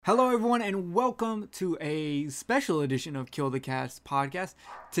Hello, everyone, and welcome to a special edition of Kill the Cast podcast.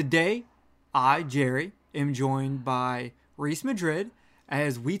 Today, I, Jerry, am joined by Reese Madrid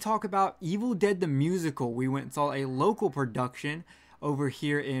as we talk about Evil Dead the Musical. We went and saw a local production over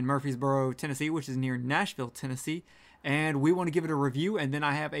here in Murfreesboro, Tennessee, which is near Nashville, Tennessee. And we want to give it a review, and then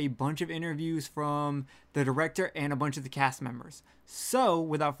I have a bunch of interviews from the director and a bunch of the cast members. So,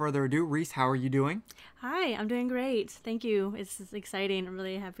 without further ado, Reese, how are you doing? Hi, I'm doing great. Thank you. It's exciting. I'm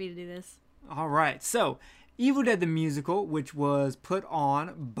really happy to do this. All right. So, Evil Dead the Musical, which was put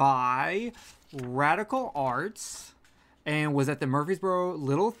on by Radical Arts and was at the Murfreesboro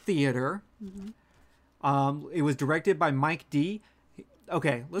Little Theater. It was directed by Mike D.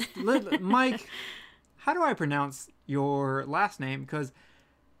 Okay, Mike, how do I pronounce your last name? Because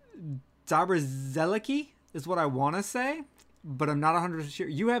Zabrzelski is what I want to say, but I'm not 100% sure.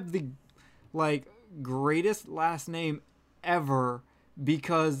 You have the, greatest last name ever,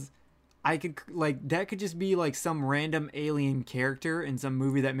 because I could, that could just be, some random alien character in some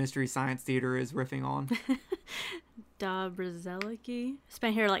movie that Mystery Science Theater is riffing on. Zabrzelski.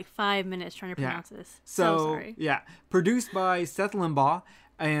 Spent here 5 minutes trying to pronounce this. So sorry. Yeah. Produced by Seth Limbaugh,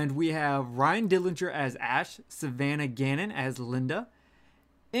 and we have Ryan Dillinger as Ash, Savannah Gannon as Linda,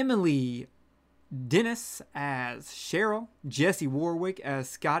 Emily Dennis as Cheryl, Jesse Warwick as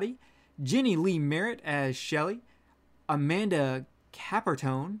Scotty, Jenny Lee Merritt as Shelley, Amanda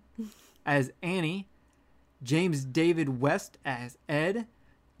Capertone as Annie, James David West as Ed,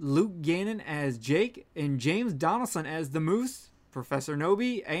 Luke Gannon as Jake, and James Donaldson as the Moose, Professor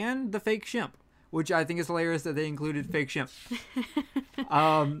Noby, and the Fake Shimp, which I think is hilarious that they included Fake Shimp.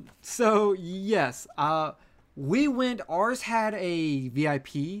 So, yes, we went, ours had a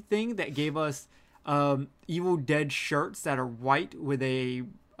VIP thing that gave us Evil Dead shirts that are white with a,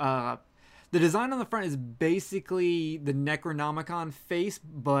 the design on the front is basically the Necronomicon face,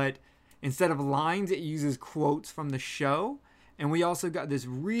 but instead of lines, it uses quotes from the show. And we also got this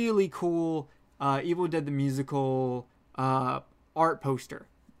really cool Evil Dead the Musical art poster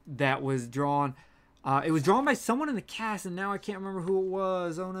that was drawn. It was drawn by someone in the cast, and now I can't remember who it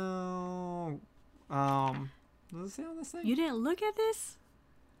was. Oh no. Does it say on this thing? You didn't look at this?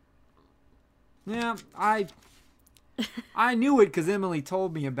 Yeah, I knew it because Emily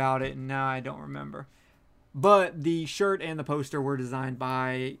told me about it, and now I don't remember. But the shirt and the poster were designed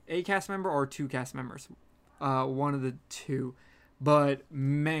by a cast member or two cast members. One of the two. But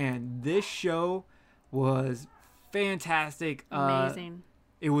man, this show was fantastic. Amazing.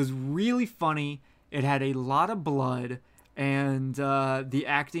 It was really funny. It had a lot of blood, and the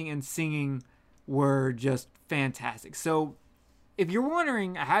acting and singing were just fantastic. So if you're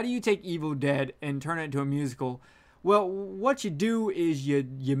wondering, how do you take Evil Dead and turn it into a musical? Well, what you do is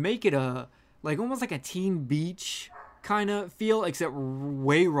you make it almost like a Teen Beach kind of feel, except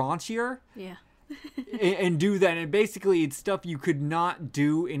way raunchier. Yeah. and do that. And basically, it's stuff you could not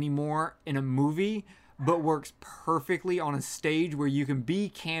do anymore in a movie, but works perfectly on a stage where you can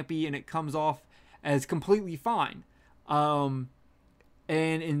be campy and it comes off as completely fine. Man,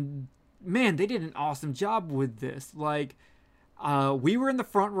 they did an awesome job with this. We were in the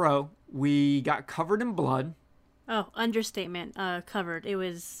front row. We got covered in blood. Oh, understatement. Covered.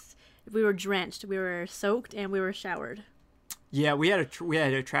 We were drenched. We were soaked, and we were showered. Yeah, we had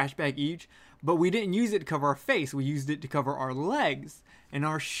a trash bag each, but we didn't use it to cover our face. We used it to cover our legs and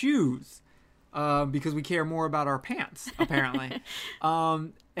our shoes, because we care more about our pants, apparently.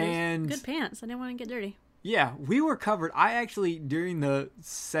 And good pants. I didn't want to get dirty. Yeah, we were covered. I actually, during the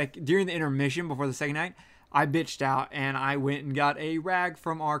intermission before the second night, I bitched out and I went and got a rag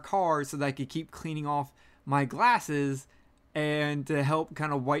from our car so that I could keep cleaning off my glasses and to help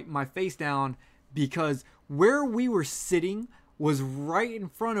kind of wipe my face down, because where we were sitting was right in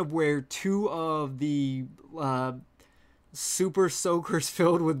front of where two of the super soakers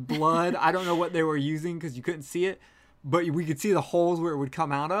filled with blood. I don't know what they were using because you couldn't see it, but we could see the holes where it would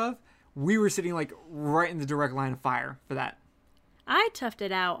come out of. We were sitting right in the direct line of fire for that. I toughed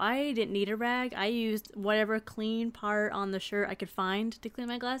it out. I didn't need a rag. I used whatever clean part on the shirt I could find to clean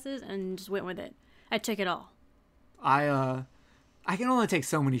my glasses and just went with it. I took it all. I can only take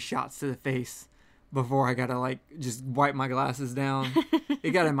so many shots to the face before I gotta just wipe my glasses down. It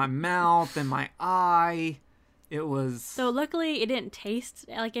got in my mouth and my eye. It was... So luckily it didn't taste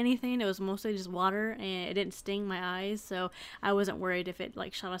like anything. It was mostly just water, and it didn't sting my eyes, so I wasn't worried if it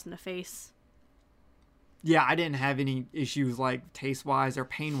shot us in the face. Yeah, I didn't have any issues taste-wise or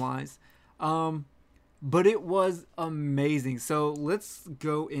pain-wise. But it was amazing. So let's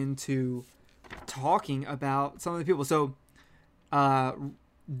go into talking about some of the people. So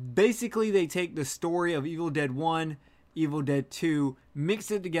basically they take the story of Evil Dead 1 Evil Dead 2,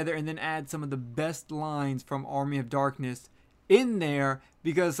 mix it together, and then add some of the best lines from Army of Darkness in there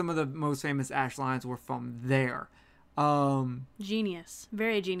because some of the most famous Ash lines were from there. Genius.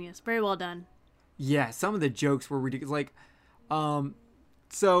 Very genius. Very well done. Yeah, some of the jokes were ridiculous. Like,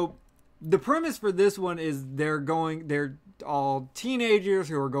 so the premise for this one is they're all teenagers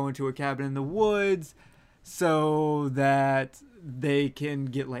who are going to a cabin in the woods so that they can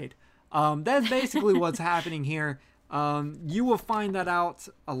get laid. That's basically what's happening here. You will find that out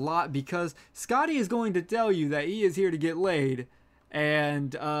a lot because Scotty is going to tell you that he is here to get laid.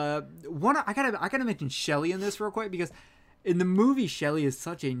 And I gotta mention Shelly in this real quick because in the movie Shelly is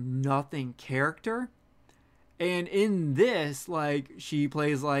such a nothing character, and in this, like, she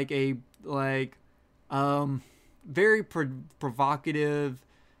plays like a very provocative,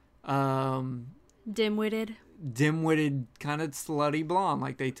 dim-witted kind of slutty blonde.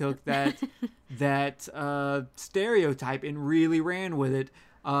 Like, they took that stereotype and really ran with it.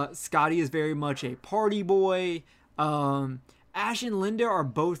 Scotty is very much a party boy. Ash and Linda are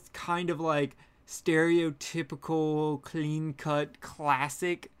both kind of like stereotypical, clean-cut,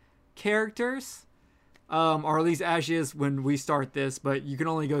 classic characters. Or at least Ash is when we start this, but you can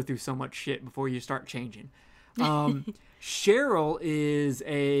only go through so much shit before you start changing. Cheryl is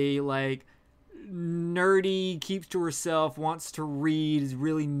a, like, nerdy, keeps to herself, wants to read, is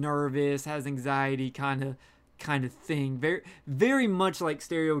really nervous, has anxiety kind of thing. Very, very much like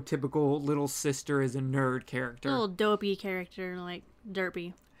stereotypical little sister as a nerd character. A little dopey character, like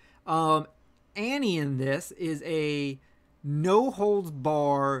derpy. Annie in this is a no holds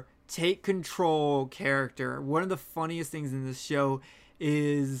bar, take control character. One of the funniest things in this show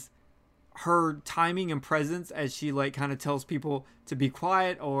is her timing and presence as she, like, kind of tells people to be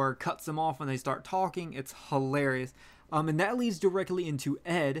quiet or cuts them off when they start talking. It's hilarious. And that leads directly into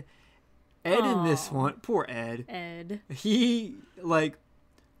Ed. In this one, poor Ed. He, like,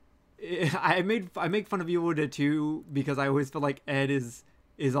 I make fun of Evil Dead 2 because I always feel like Ed is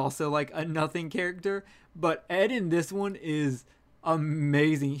also like a nothing character, but Ed in this one is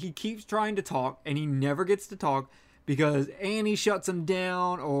amazing. He keeps trying to talk and he never gets to talk because Annie shuts him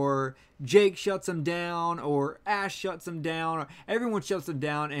down, or Jake shuts him down, or Ash shuts him down, or everyone shuts him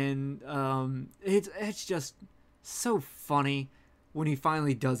down, and it's just so funny when he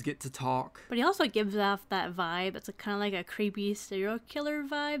finally does get to talk. But he also gives off that vibe. It's kind of like a creepy serial killer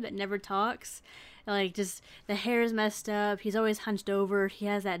vibe that never talks. Like, just the hair is messed up. He's always hunched over. He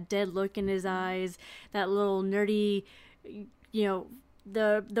has that dead look in his eyes. That little nerdy, you know,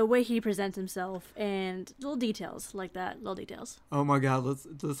 the way he presents himself, and little details like that. Little details. Oh my God!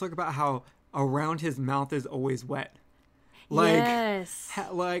 Let's talk about how around his mouth is always wet. Like, yes.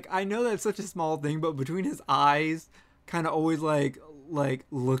 Like, I know that's such a small thing, but between his eyes, kind of always like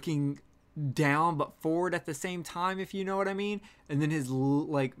looking down but forward at the same time, if you know what I mean, and then his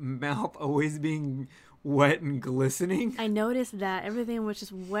like mouth always being wet and glistening. I noticed that everything was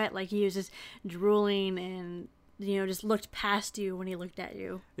just wet, like he was just drooling and, you know, just looked past you when he looked at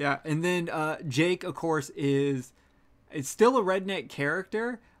you. Yeah. And then Jake, of course, it's still a redneck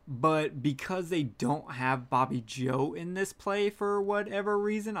character, but because they don't have Bobby Joe in this play for whatever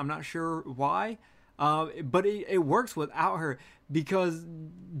reason, I'm not sure why, but it works without her, because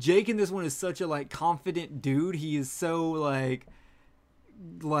Jake in this one is such a, like, confident dude. He is so like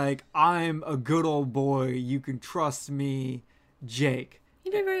I'm a good old boy, you can trust me, Jake.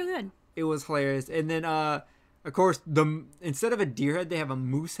 He did very good. It was hilarious. And then of course, instead of a deer head, they have a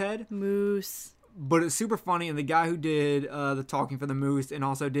moose head. Moose. But it's super funny, and the guy who did the talking for the moose and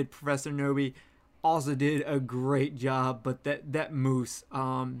also did Professor Nobi also did a great job. But that moose,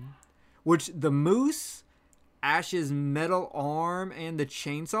 which the moose, Ash's metal arm, and the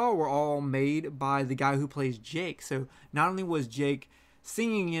chainsaw were all made by the guy who plays Jake. So not only was Jake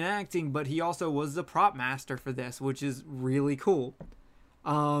singing and acting, but he also was the prop master for this, which is really cool.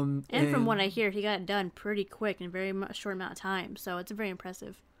 And from what I hear, he got it done pretty quick in a very short amount of time. So it's very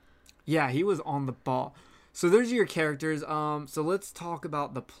impressive. Yeah, he was on the ball. So those are your characters. So let's talk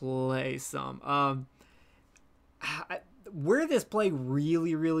about the play some. Where this play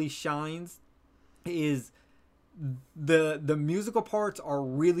really, really shines is the musical parts are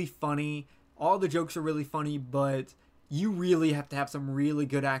really funny. All the jokes are really funny, but you really have to have some really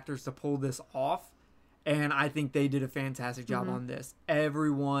good actors to pull this off. And I think they did a fantastic job on this.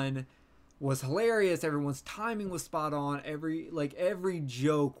 Everyone was hilarious. Everyone's timing was spot on. Every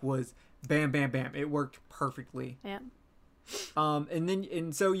joke was bam, bam, bam. It worked perfectly. Yeah.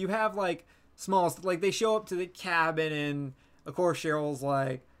 And so you have, like, small, like, they show up to the cabin, and of course Cheryl's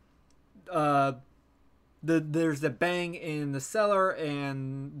like, there's the bang in the cellar,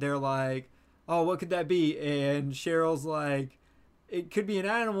 and they're like, oh, what could that be? And Cheryl's like, it could be an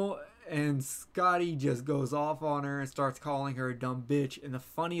animal. And Scotty just goes off on her and starts calling her a dumb bitch in the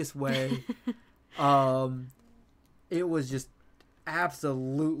funniest way. It was just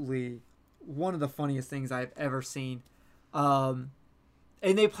absolutely one of the funniest things I've ever seen. And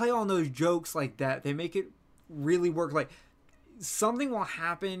they play on those jokes like that. They make it really work. Like, something will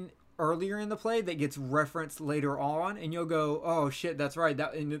happen earlier in the play that gets referenced later on, and you'll go, oh shit, that's right.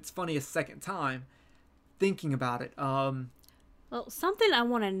 And it's funny a second time thinking about it. Well, something I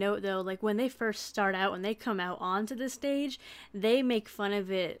want to note though, like when they first start out, when they come out onto the stage, they make fun of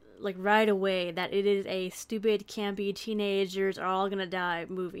it like right away that it is a stupid, campy, teenagers are all gonna die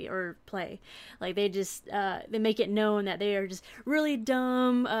movie or play. Like they just they make it known that they are just really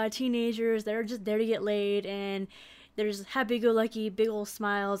dumb teenagers that are just there to get laid, and there's happy-go-lucky, big old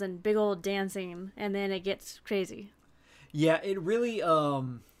smiles and big old dancing, and then it gets crazy. Yeah, it really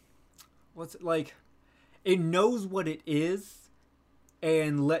what's it like? It knows what it is.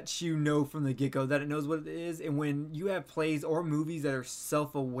 And lets you know from the get-go that it knows what it is. And when you have plays or movies that are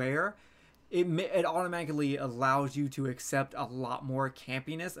self-aware, it automatically allows you to accept a lot more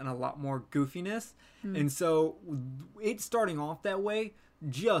campiness and a lot more goofiness. And so it starting off that way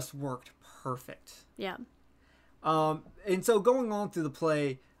just worked perfect. Yeah. And so going on through the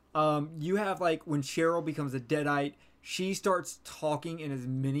play, you have like when Cheryl becomes a Deadite, she starts talking in as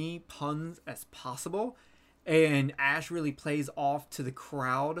many puns as possible. And Ash really plays off to the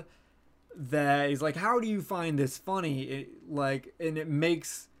crowd that is like, how do you find this funny? And it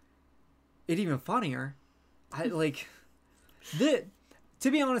makes it even funnier. To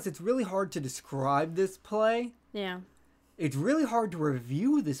be honest, it's really hard to describe this play. Yeah. It's really hard to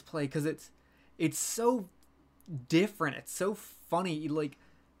review this play because it's so different. It's so funny. Like,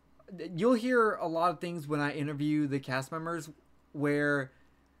 you'll hear a lot of things when I interview the cast members where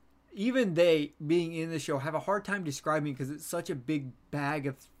even they, being in the show, have a hard time describing because it's such a big bag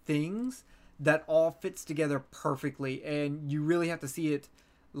of things that all fits together perfectly, and you really have to see it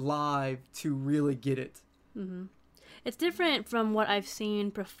live to really get it. Mm-hmm. It's different from what I've seen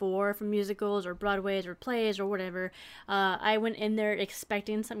before from musicals or Broadways or plays or whatever. I went in there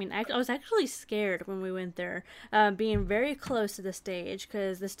expecting something. I was actually scared when we went there, being very close to the stage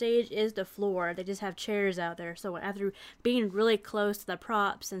because the stage is the floor. They just have chairs out there. So after being really close to the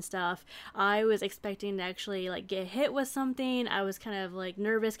props and stuff, I was expecting to actually like get hit with something. I was kind of like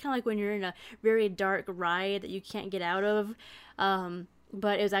nervous, kind of like when you're in a very dark ride that you can't get out of.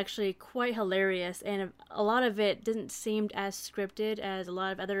 But it was actually quite hilarious, and a lot of it didn't seem as scripted as a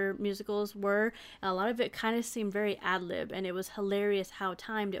lot of other musicals were. A lot of it kind of seemed very ad-lib, and it was hilarious how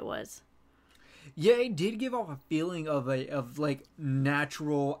timed it was. Yeah, it did give off a feeling of like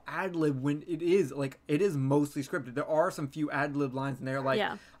natural ad-lib when it is mostly scripted. There are some few ad-lib lines in there, like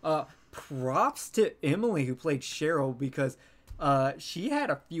yeah. Props to Emily who played Cheryl because she had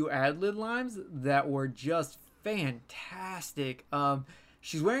a few ad-lib lines that were just fantastic.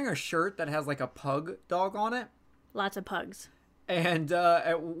 She's wearing a shirt that has like a pug dog on it. Lots of pugs. And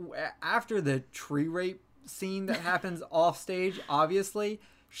after the tree rape scene that happens off stage, obviously,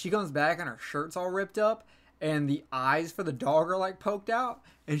 she comes back and her shirt's all ripped up and the eyes for the dog are like poked out.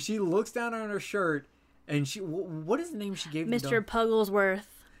 And she looks down on her shirt and what is the name she gave Mr. Pugglesworth.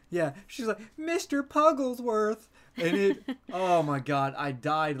 Yeah, she's like, Mr. Pugglesworth. And oh my God, I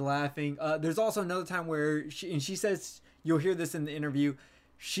died laughing. There's also another time where she says, you'll hear this in the interview,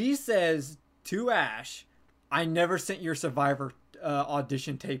 she says to Ash, I never sent your Survivor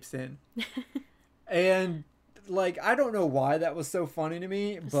audition tapes in. And like, I don't know why that was so funny to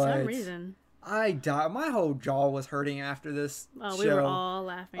me, but for some reason. I died. My whole jaw was hurting after this show. We were all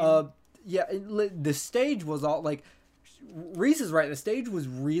laughing. Yeah, the stage was all like, Reese is right. The stage was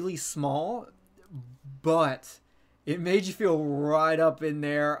really small, but it made you feel right up in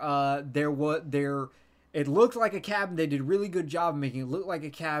there. It looked like a cabin. They did a really good job of making it look like a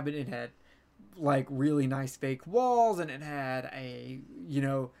cabin. It had like really nice fake walls, and it had a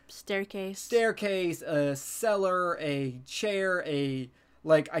staircase, a cellar, a chair, I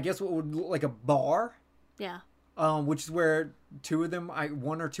guess what would look like a bar. Yeah. Which is where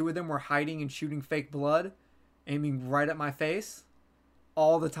one or two of them were hiding and shooting fake blood, aiming right at my face,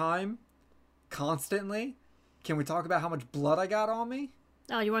 all the time, constantly. Can we talk about how much blood I got on me?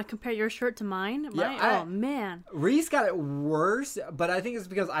 Oh, you want to compare your shirt to mine? Yeah, oh, man. Reese got it worse, but I think it's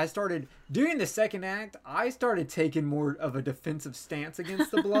because during the second act, I started taking more of a defensive stance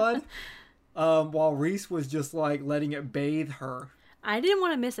against the blood, while Reese was just like letting it bathe her. I didn't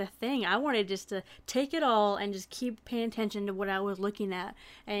want to miss a thing. I wanted just to take it all and just keep paying attention to what I was looking at.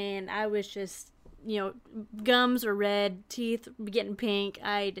 And I was just gums were red, teeth getting pink.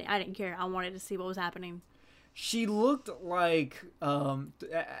 I didn't care. I wanted to see what was happening. She looked like,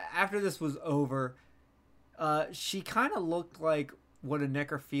 after this was over, she kind of looked like what a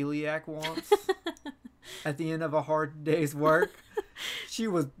necrophiliac wants at the end of a hard day's work. She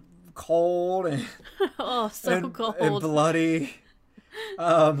was cold and Cold and bloody.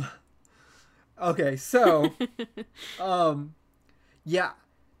 Okay, so yeah,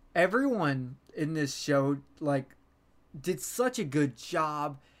 everyone in this show like did such a good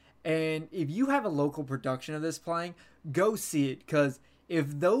job, and if you have a local production of this playing, go see it, because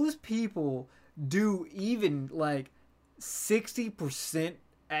if those people do even like 60%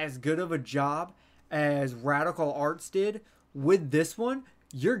 as good of a job as Radical Arts did with this one,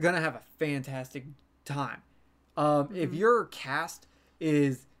 you're gonna have a fantastic time. If your cast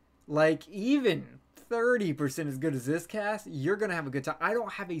is like even 30% as good as this cast, you're gonna have a good time. I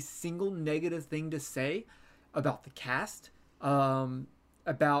don't have a single negative thing to say about the cast,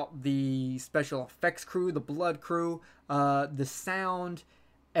 about the special effects crew, the blood crew, the sound.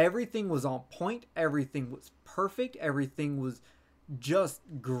 Everything was on point. Everything was perfect. Everything was just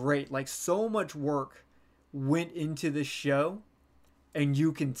great. Like, so much work went into this show, and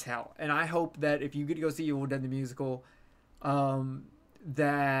you can tell. And I hope that if you get to go see Evil Dead the Musical,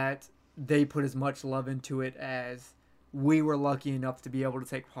 that they put as much love into it as we were lucky enough to be able to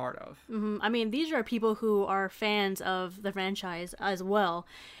take part of. Mm-hmm. I mean, these are people who are fans of the franchise as well,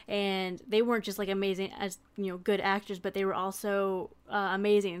 and they weren't just like amazing as good actors, but they were also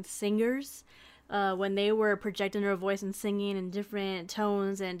amazing singers. When they were projecting their voice and singing in different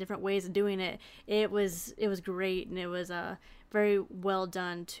tones and different ways of doing it, it was great, and it was very well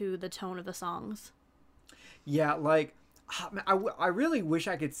done to the tone of the songs. Yeah, like I really wish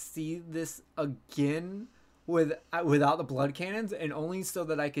I could see this again without the blood cannons, and only so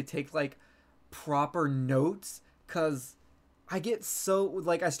that I could take like proper notes, because I get so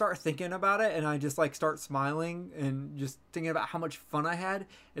like I start thinking about it and I just like start smiling and just thinking about how much fun I had,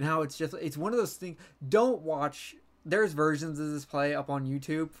 and how it's one of those things. Don't watch. There's versions of this play up on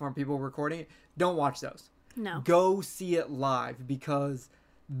YouTube from people recording it. Don't watch those. No. Go see it live, because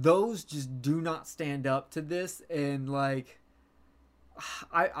those just do not stand up to this. And like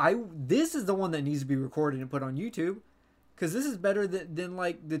I this is the one that needs to be recorded and put on YouTube, because this is better than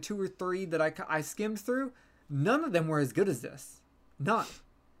like the 2 or 3 that I skimmed through. None of them were as good as this. None.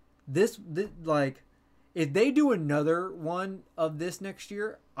 This like, if they do another one of this next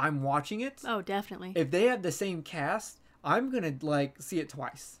year, I'm watching it. Oh, definitely. If they have the same cast, I'm gonna like see it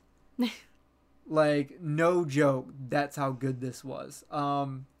twice. Like, no joke, that's how good this was.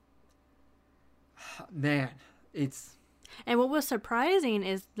 Man, it's... And what was surprising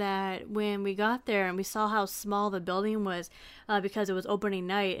is that when we got there and we saw how small the building was, because it was opening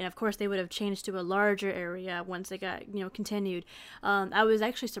night, and of course they would have changed to a larger area once they got, continued. I was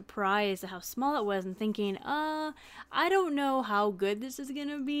actually surprised at how small it was, and thinking, I don't know how good this is going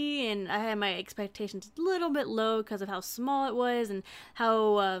to be. And I had my expectations a little bit low because of how small it was and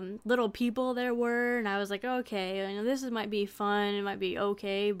how little people there were. And I was like, okay, this might be fun. It might be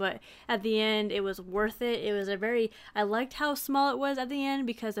okay. But at the end, it was worth it. It was I liked how small it was at the end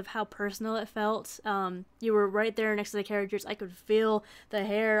because of how personal it felt. You were right there next to the characters. I could feel the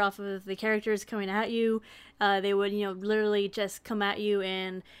hair off of the characters coming at you. They would, literally just come at you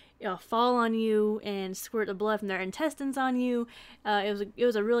and fall on you and squirt the blood from their intestines on you. It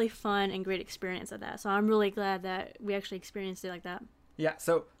was a really fun and great experience of that. So I'm really glad that we actually experienced it like that. Yeah.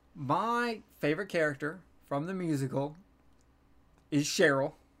 So my favorite character from the musical is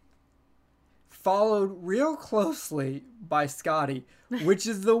Cheryl, followed real closely by Scotty, which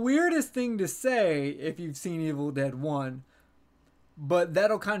is the weirdest thing to say if you've seen Evil Dead 1. But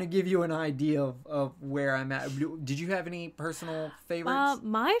that'll kind of give you an idea of where I'm at. Did you have any personal favorites?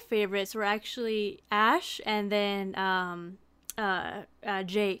 My favorites were actually Ash and then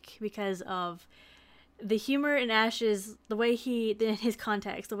Jake, because of the humor in Ash's, the way his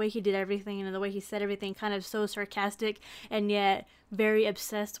context, the way he did everything and the way he said everything, kind of so sarcastic and yet very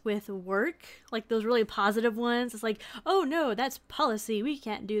obsessed with work. Like those really positive ones. It's like, oh no, that's policy. We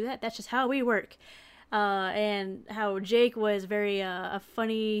can't do that. That's just how we work. And how Jake was very a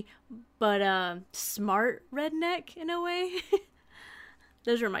funny but smart redneck in a way.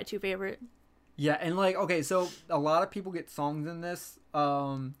 Those were my 2 favorite. Yeah, and like, okay, so a lot of people get songs in this,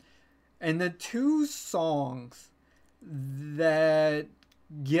 and the 2 songs that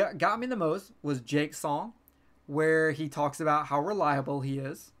got me the most was Jake's song, where he talks about how reliable he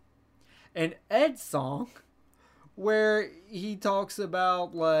is, and Ed's song, where he talks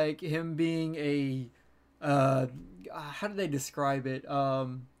about like him being a how do they describe it?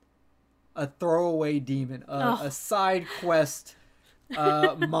 A a throwaway demon, Oh. a side quest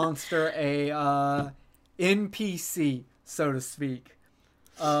monster, a NPC, so to speak.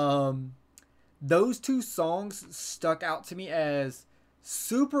 Those two songs stuck out to me as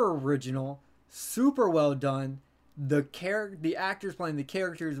super original, super well done. The actors playing the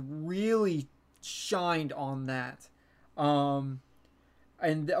characters really shined on that. And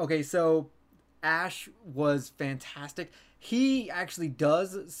okay, so Ash was fantastic. He actually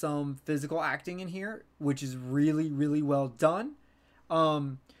does some physical acting in here, which is really, really well done.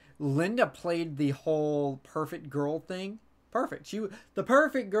 Linda played the whole perfect girl thing. Perfect. The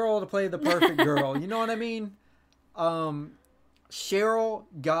perfect girl to play the perfect girl. You know what I mean? Cheryl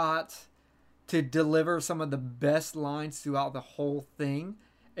got to deliver some of the best lines throughout the whole thing.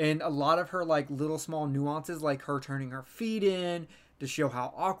 And a lot of her like little small nuances, like her turning her feet in to show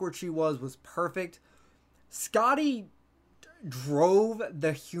how awkward she was perfect. Scotty drove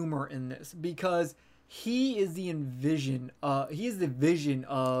the humor in this because he is the vision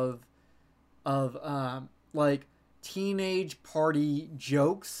of like teenage party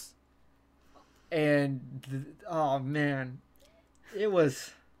jokes, and oh man, it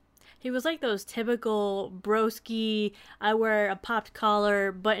was. He was like those typical broski, I wear a popped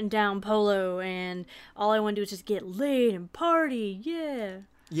collar, button down polo, and all I want to do is just get laid and party, yeah.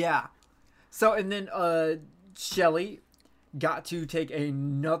 Yeah. So, and then Shelly got to take a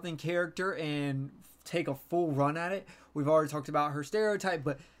nothing character and take a full run at it. We've already talked about her stereotype,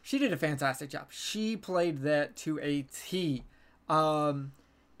 but she did a fantastic job. She played that to a T.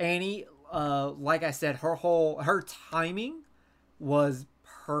 Annie, like I said, her timing was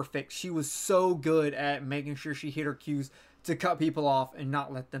perfect. She was so good at making sure she hit her cues to cut people off and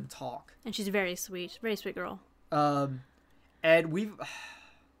not let them talk. And she's very sweet girl. Ed,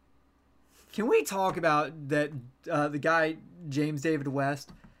 can we talk about that? The guy James David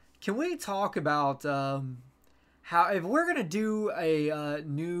West. Can we talk about how if we're gonna do a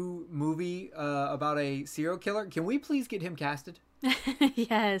new movie about a serial killer, can we please get him casted?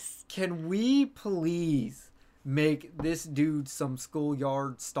 Yes. Can we please make this dude some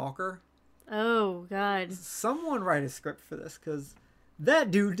schoolyard stalker? Oh God. Someone write a script for this, because that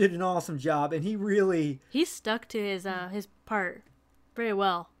dude did an awesome job, and he stuck to his part very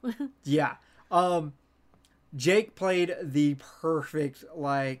well. Yeah. Jake played the perfect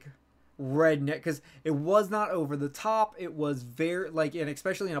like redneck, because it was not over the top. It was very like, and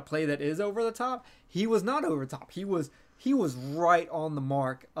especially in a play that is over the top, he was not over the top. He was right on the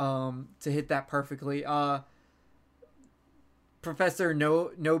mark to hit that perfectly. Professor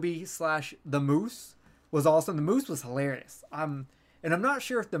Nobi / the Moose was awesome. The Moose was hilarious. And I'm not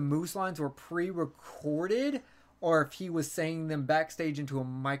sure if the Moose lines were pre-recorded or if he was saying them backstage into a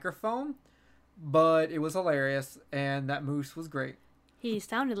microphone, but it was hilarious, and that Moose was great. He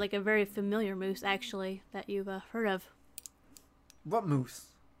sounded like a very familiar Moose, actually, that you've heard of. What Moose?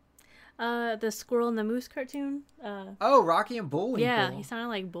 The Squirrel and the Moose cartoon. Oh, Rocky and Bullwinkle. Yeah, he sounded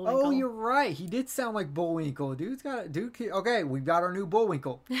like Bullwinkle. Oh, you're right. He did sound like Bullwinkle. Okay, we've got our new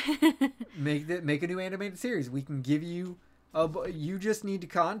Bullwinkle. Make a new animated series. We can give you. You just need to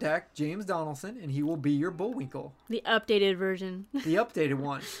contact James Donaldson, and he will be your Bullwinkle. The updated version. The updated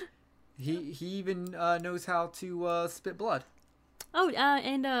one. He even knows how to spit blood. Oh,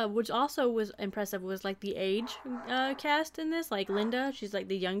 and which also was impressive was like the age cast in this. Like Linda, she's like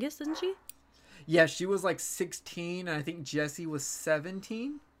the youngest, isn't she? Yeah, she was like 16, and I think Jesse was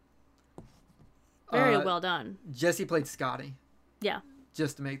 17. Very well done. Jesse played Scotty. Yeah.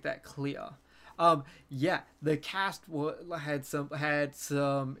 Just to make that clear. Yeah, the cast had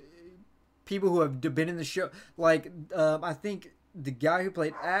some people who have been in the show. Like, I think the guy who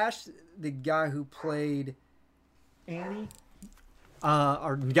played Ash, the guy who played Annie.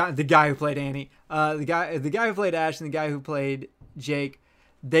 The guy who played Annie, the guy who played Ash, and the guy who played Jake,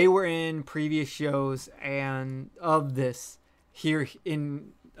 they were in previous shows and of this here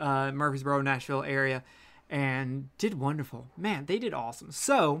in Murfreesboro, Nashville area, and did wonderful. Man, they did awesome.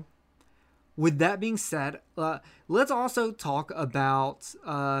 So, with that being said, let's also talk about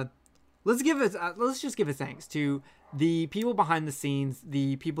let's just give a thanks to the people behind the scenes,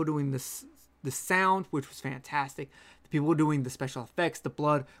 the people doing the sound, which was fantastic. People doing the special effects, the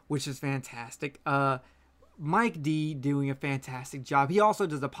blood, which is fantastic. Mike D doing a fantastic job. He also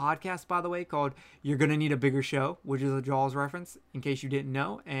does a podcast, by the way, called You're Gonna Need a Bigger Show, which is a Jaws reference, in case you didn't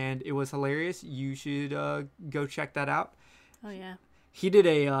know. And it was hilarious. You should go check that out. Oh, yeah. He did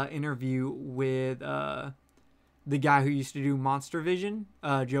a interview with the guy who used to do Monster Vision,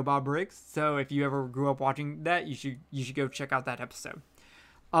 Joe Bob Briggs. So if you ever grew up watching that, you should go check out that episode.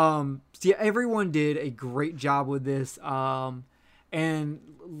 So yeah, everyone did a great job with this. And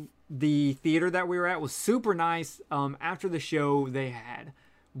the theater that we were at was super nice. After the show, they had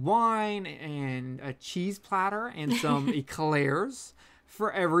wine and a cheese platter and some eclairs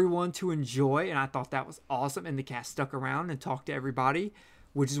for everyone to enjoy, and I thought that was awesome. And the cast stuck around and talked to everybody,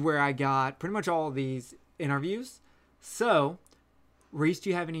 which is where I got pretty much all of these interviews. So, Reese, do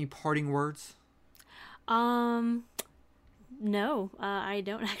you have any parting words? No, I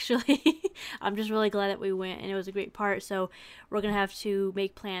don't actually. I'm just really glad that we went, and it was a great part. So we're gonna have to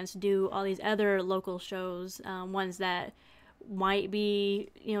make plans to do all these other local shows, ones that might be,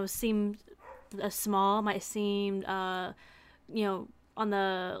 seem small, might seem, on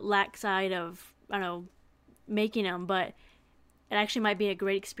the lack side of, I don't know, making them, but it actually might be a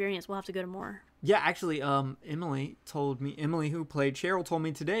great experience. We'll have to go to more. Yeah, actually, Emily, who played Cheryl, told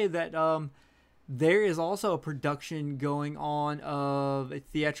me today that there is also a production going on of a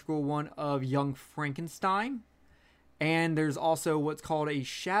theatrical one of Young Frankenstein. And there's also what's called a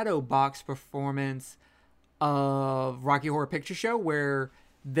shadow box performance of Rocky Horror Picture Show, where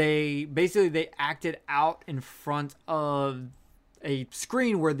they acted out in front of a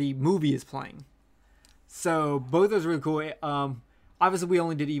screen where the movie is playing. So both those are really cool. Obviously, we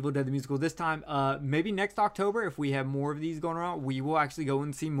only did Evil Dead the Musical this time. Maybe next October, if we have more of these going around, we will actually go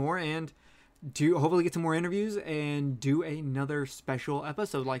and see more and hopefully get some more interviews and do another special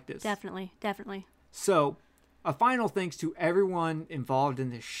episode like this. Definitely. So, a final thanks to everyone involved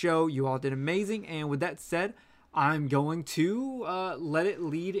in this show. You all did amazing. And with that said, I'm going to let it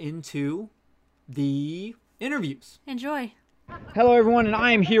lead into the interviews. Enjoy. Hello, everyone, and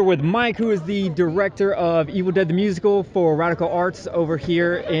I am here with Mike, who is the director of Evil Dead the Musical for Radical Arts over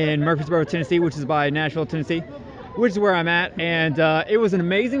here in Murfreesboro, Tennessee, which is by Nashville, Tennessee, which is where I'm at. And it was an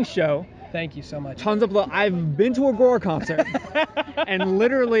amazing show. Thank you so much. Tons of love. I've been to a Gore concert, and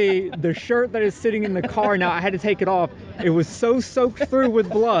literally the shirt that is sitting in the car now, I had to take it off. It was so soaked through with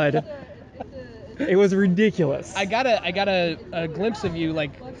blood. It was ridiculous. I got a glimpse of you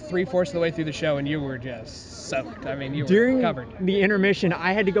like 3/4 of the way through the show, and you were just soaked. I mean, you were covered. During the intermission,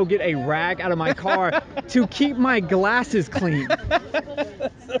 I had to go get a rag out of my car to keep my glasses clean.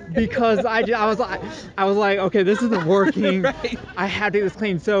 Because I was like, okay, this isn't working. Right. I had to get this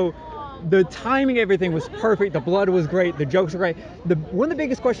clean. So the timing, everything was perfect. The blood was great. The jokes were great. One of the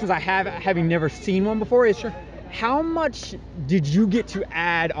biggest questions I have, having never seen one before, is how much did you get to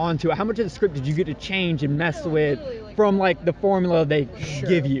add onto it? How much of the script did you get to change and mess with from like the formula they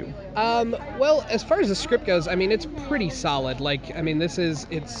give you? Well, as far as the script goes, I mean, it's pretty solid. Like, I mean,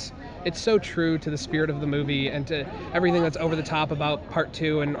 it's so true to the spirit of the movie and to everything that's over the top about Part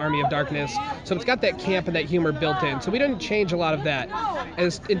 2 and Army of Darkness. So it's got that camp and that humor built in. So we didn't change a lot of that.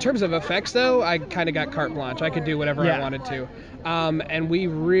 In terms of effects, though, I kind of got carte blanche. I could do whatever I wanted to. And we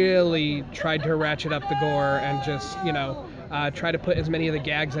really tried to ratchet up the gore and just, try to put as many of the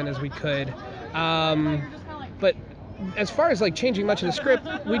gags in as we could. But as far as like changing much of the script,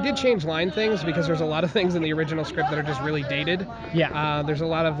 we did change line things because there's a lot of things in the original script that are just really dated. Yeah. There's a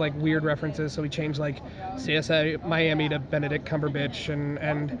lot of like weird references, so we changed like CSI Miami to Benedict Cumberbatch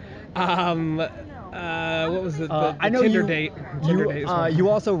and what was the Tinder date? You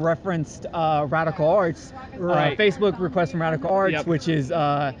also referenced Radical Arts, right? Facebook request from Radical Arts, which is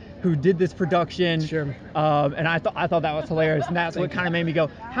who did this production. Sure. And I thought that was hilarious, and that's what kind of made me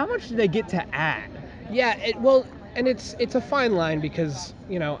go, how much did they get to add? Yeah. And it's a fine line because,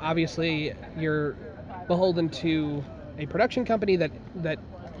 obviously you're beholden to a production company that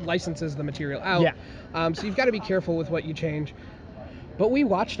licenses the material out. Yeah. So you've got to be careful with what you change. But we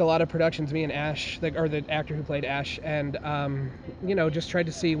watched a lot of productions, me and Ash, or the actor who played Ash, and, just tried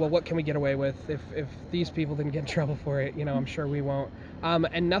to see, well, what can we get away with? If these people didn't get in trouble for it, I'm sure we won't.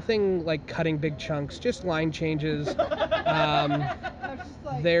 And nothing like cutting big chunks, just line changes.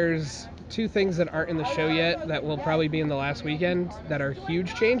 There's 2 things that aren't in the show yet that will probably be in the last weekend that are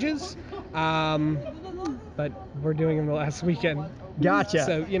huge changes. But we're doing them the last weekend. Gotcha.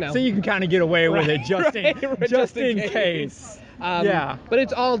 So, So you can kind of get away with it just in case. Yeah. But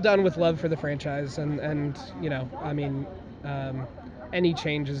it's all done with love for the franchise, and any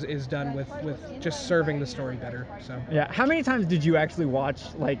change is done with just serving the story better. So yeah. How many times did you actually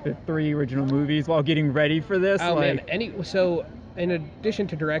watch like the 3 original movies while getting ready for this? Oh man, so in addition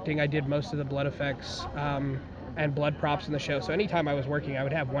to directing, I did most of the blood effects and blood props in the show. So anytime I was working, I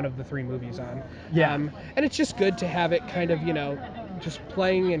would have one of the 3 movies on. Yeah. And it's just good to have it kind of, just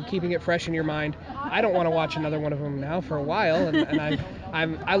playing and keeping it fresh in your mind. I don't want to watch another one of them now for a while, and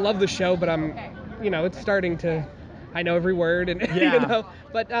I love the show, but I'm, it's starting to, I know every word, and yeah.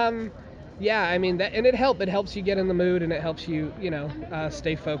 but Yeah, I mean, that, and it helps you get in the mood, and it helps you,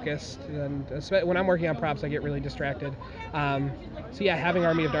 stay focused. And when I'm working on props, I get really distracted. So yeah, having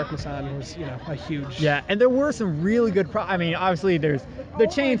Army of Darkness on was, a huge. Yeah, and there were some really good I mean, obviously there's the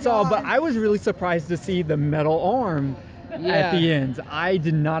chainsaw, but I was really surprised to see the metal arm at the end. I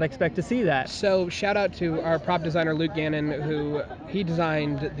did not expect to see that. So shout out to our prop designer Luke Gannon, who he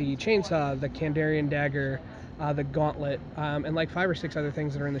designed the chainsaw, the Kandarian dagger, the gauntlet, and like 5 or 6 other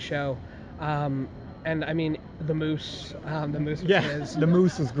things that are in the show. And I mean, the moose. The moose was his. The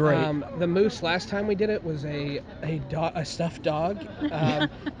moose was great. The moose, last time we did it, was a stuffed dog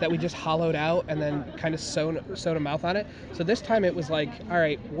that we just hollowed out and then kind of sewed a mouth on it. So this time it was like, all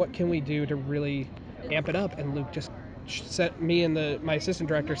right, what can we do to really amp it up? And Luke just sent me and my assistant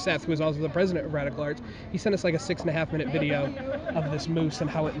director, Seth, who is also the president of Radical Arts, he sent us like a 6.5-minute video of this moose and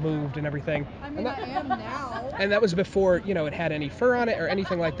how it moved and everything. And that was before, it had any fur on it or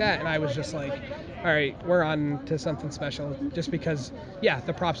anything like that. And I was just like, all right, we're on to something special, just because,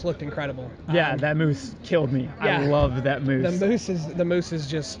 the props looked incredible. Yeah, that moose killed me. Yeah, I loved that moose. The moose is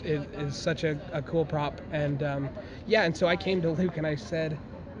just is such a cool prop. And and so I came to Luke and I said,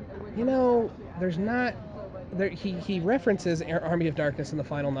 there's not. He references Army of Darkness in the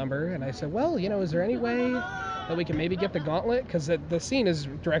final number, and I said, well, is there any way that we can maybe get the gauntlet? Because the scene is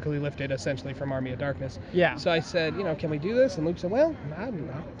directly lifted, essentially, from Army of Darkness. Yeah. So I said, can we do this? And Luke said, well, I'll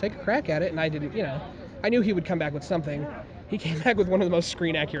take a crack at it. And I didn't, I knew he would come back with something. He came back with one of the most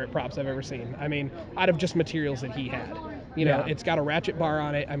screen-accurate props I've ever seen. I mean, out of just materials that he had. It's got a ratchet bar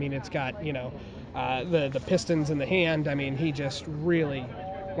on it. I mean, it's got, the pistons in the hand. I mean, he just really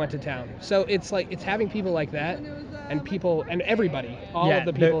went to town. So it's like, it's having people like that, and everybody, all of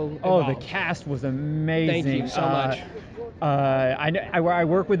the people involved. The cast was amazing. Thank you so much. I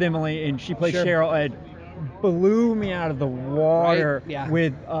work with Emily, and she plays Cheryl. It blew me out of the water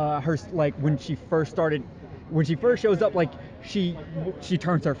with her, like, when she first shows up, like, she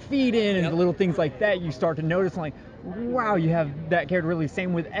turns her feet in, and the little things like that, you start to notice, like, wow, you have that character. Really,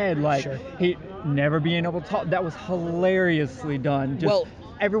 same with Ed, like, he never being able to talk. That was hilariously done.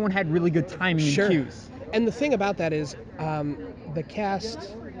 Everyone had really good timing and cues. And the thing about that is, the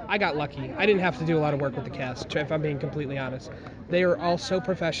cast, I got lucky. I didn't have to do a lot of work with the cast, if I'm being completely honest. They are all so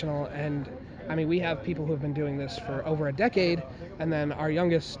professional, and I mean, we have people who have been doing this for over a decade, and then our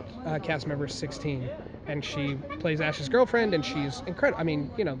youngest cast member is 16, and she plays Ash's girlfriend, and she's incredible. I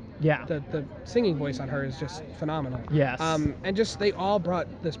mean, the singing voice on her is just phenomenal. Yes. And just, they all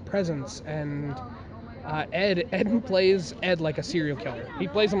brought this presence, and Ed plays Ed like a serial killer. He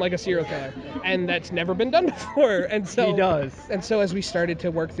plays him like a serial killer, and that's never been done before. And so he does. And so as we started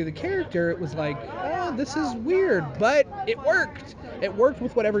to work through the character, it was like, oh, this is weird, but it worked. It worked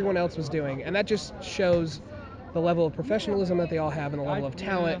with what everyone else was doing, and that just shows the level of professionalism that they all have and the level of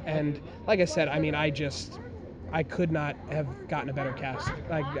talent. And like I said, I mean, I could not have gotten a better cast.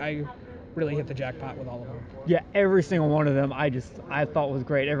 I really hit the jackpot with all of them. Yeah, every single one of them I thought was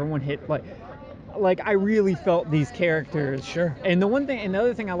great. Everyone hit like I really felt these characters. Sure. And the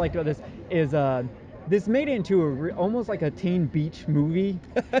other thing I liked about this is this made it into almost like a teen beach movie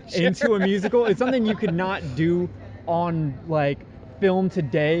into a musical. It's something you could not do on like film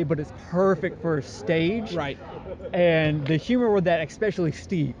today, but it's perfect for stage. Right. And the humor with that, especially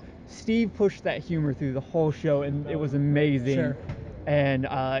Steve pushed that humor through the whole show, and it was amazing. Sure. And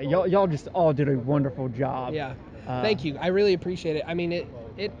y'all just all did a wonderful job. Yeah. Thank you. I really appreciate it. I mean, it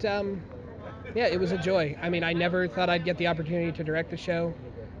was a joy. I mean, I never thought I'd get the opportunity to direct the show.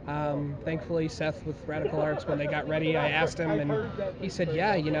 Thankfully, Seth with Radical Arts, when they got ready, I asked him, and he said,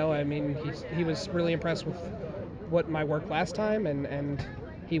 yeah, I mean, he was really impressed with what my work last time, and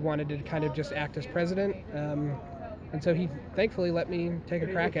he wanted to kind of just act as president. And so he thankfully let me take a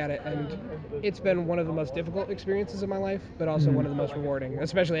crack at it, and it's been one of the most difficult experiences of my life, but also one of the most rewarding,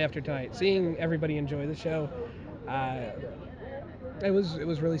 especially after tonight. Seeing everybody enjoy the show, it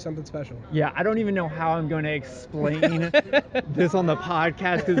was really something special. Yeah, I don't even know how I'm going to explain this on the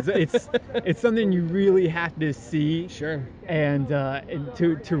podcast, because it's something you really have to see. Sure. And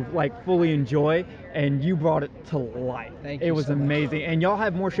to like fully enjoy, and you brought it to life. Thank you. It was so amazing. much. And y'all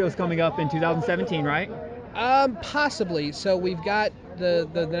have more shows coming up in 2017, right? Possibly. So we've got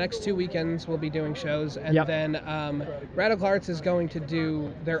the next 2 weekends we'll be doing shows, and then Radical Arts is going to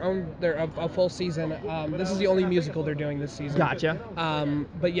do a full season. This is the only musical they're doing this season. Gotcha.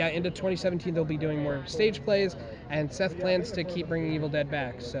 But yeah, into 2017 they'll be doing more stage plays, and Seth plans to keep bringing Evil Dead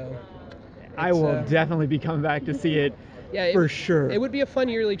back. So I will definitely be coming back to see it. Yeah, for sure. It would be a fun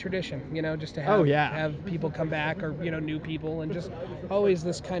yearly tradition, just to have people come back, or new people, and just always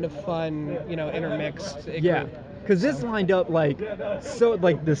this kind of fun, intermixed group. because this lined up like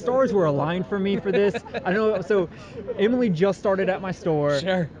the stars were aligned for me for this. I know. So Emily just started at my store,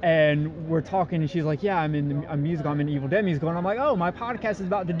 sure, and we're talking, and she's like, "Yeah, I'm in a musical. I'm in Evil Dead musical," and I'm like, "Oh, my podcast is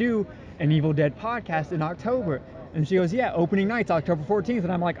about to do an Evil Dead podcast in October." And she goes, "Yeah, opening night's October 14th."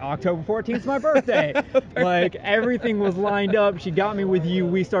 And I'm like, October 14th is my birthday. Like, everything was lined up. She got me with you.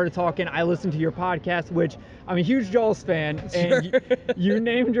 We started talking. I listened to your podcast, which I'm a huge Jaws fan. And Sure. you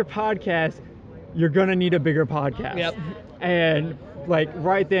named your podcast, You're Gonna Need a Bigger Podcast. Yep. And, like,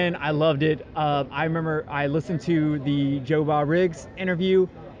 right then, I loved it. I remember I listened to the Joe Bob Riggs interview,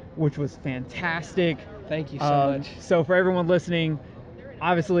 which was fantastic. Thank you so much. So for everyone listening,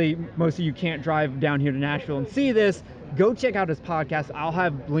 obviously, most of you can't drive down here to Nashville and see this. Go check out his podcast. I'll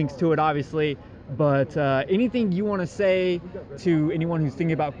have links to it, obviously. But anything you want to say to anyone who's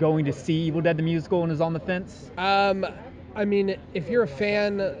thinking about going to see Evil Dead the Musical and is on the fence? I mean, if you're a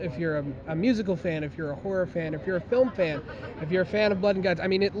fan, if you're a musical fan, if you're a horror fan, if you're a film fan, if you're a fan of Blood and Guts, I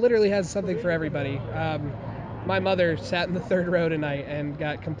mean, it literally has something for everybody. My mother sat in the third row tonight and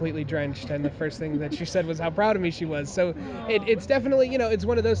got completely drenched, and the first thing that she said was how proud of me she was. So it's definitely, it's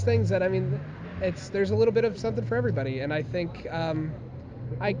one of those things that, I mean, there's a little bit of something for everybody, and I think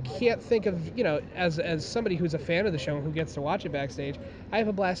I can't think of, as somebody who's a fan of the show and who gets to watch it backstage, I have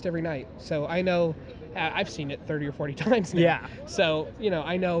a blast every night. So I know I've seen it 30 or 40 times now. Yeah. So,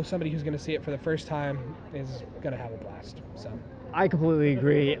 I know somebody who's going to see it for the first time is going to have a blast. So I completely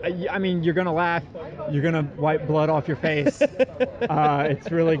agree. I mean, you're going to laugh. You're going to wipe blood off your face.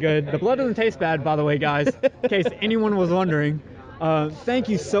 It's really good. The blood doesn't taste bad, by the way, guys, in case anyone was wondering. Thank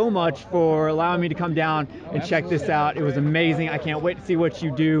you so much for allowing me to come down and check this out. It was amazing. I can't wait to see what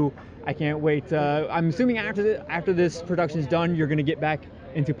you do. I can't wait. I'm assuming after this production is done, you're going to get back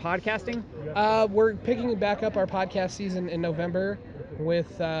into podcasting? We're picking back up our podcast season in November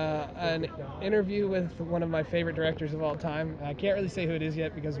with an interview with one of my favorite directors of all time. I can't really say who it is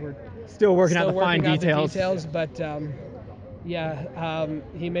yet because we're still working out the fine details. But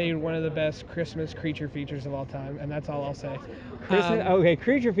he made one of the best Christmas creature features of all time, and that's all I'll say. Okay,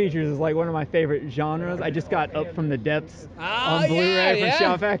 creature features is like one of my favorite genres. I just got Up from the Depths on Blu-ray from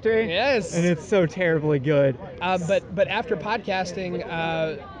Shout Factory. Yes, and it's so terribly good. But after podcasting,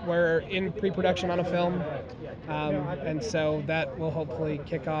 we're in pre-production on a film, and so that will hopefully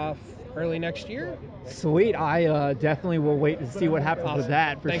kick off early next year. Sweet. I definitely will wait to see what happens with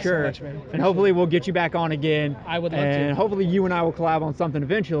that for Thanks sure. So much, man. And hopefully we'll get you back on again. I would love to. And hopefully you and I will collab on something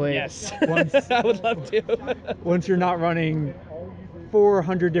eventually. Yes. I would love to. Once you're not running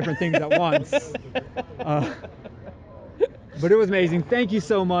 400 different things at once. But it was amazing. Thank you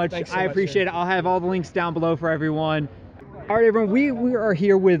so much. Thanks so I much, appreciate it. I'll have all the links down below for everyone. All right, everyone. We are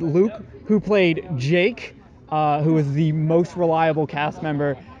here with Luke, who played Jake, who is the most reliable cast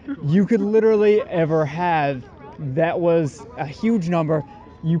member you could literally ever have. That was a huge number.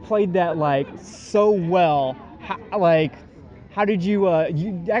 You played that like so well. How did you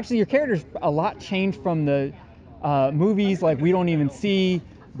actually, your character's a lot changed from the movies, like We Don't Even See,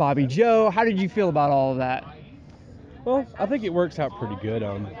 Bobby Joe. How did you feel about all of that? Well, I think it works out pretty good.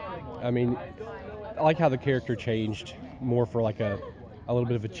 I mean, I like how the character changed more for like a little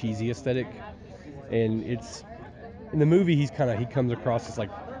bit of a cheesy aesthetic, and it's in the movie he comes across as like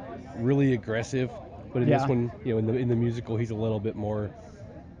really aggressive, but in this one, in the musical he's a little bit more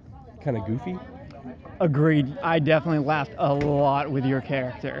kind of goofy. Agreed. I definitely laughed a lot with your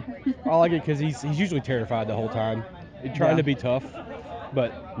character. I like it because he's usually terrified the whole time, trying to be tough,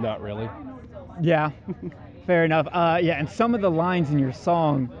 but not really. Yeah, fair enough. And some of the lines in your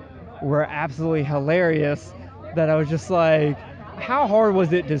song were absolutely hilarious that I was just like, how hard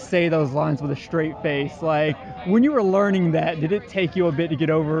was it to say those lines with a straight face? Like, when you were learning that, did it take you a bit to get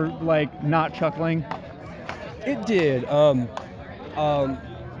over, like, not chuckling? It did.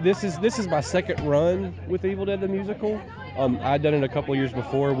 This is my second run with Evil Dead the Musical. I'd done it a couple of years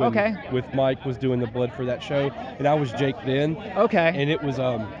before with Mike was doing the blood for that show, and I was Jake then. Okay. And it was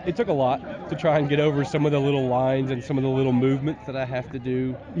it took a lot to try and get over some of the little lines and some of the little movements that I have to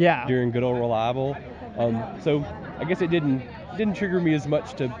do during Good Old Reliable. So I guess it didn't trigger me as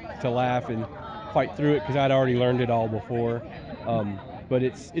much to laugh and fight through it because I'd already learned it all before. But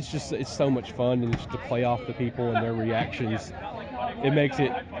it's so much fun, and just to play off the people and their reactions. It makes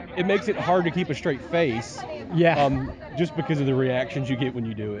it hard to keep a straight face. Yeah. Just because of the reactions you get when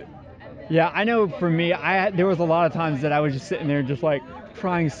you do it. Yeah, I know for me, there was a lot of times that I was just sitting there just like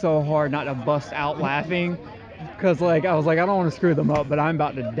trying so hard not to bust out laughing because like I was like, I don't want to screw them up, but I'm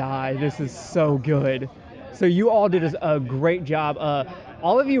about to die. This is so good. So you all did a great job.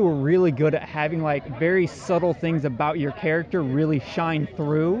 All of you were really good at having like very subtle things about your character really shine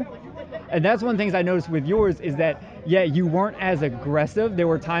through. And that's one of the things I noticed with yours is that, yeah, you weren't as aggressive. There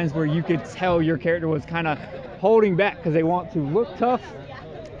were times where you could tell your character was kind of holding back because they want to look tough.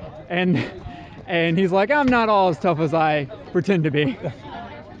 And he's like, I'm not all as tough as I pretend to be.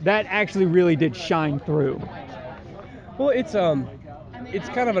 That actually really did shine through. Well, it's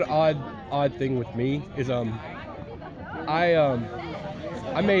kind of an odd thing with me is I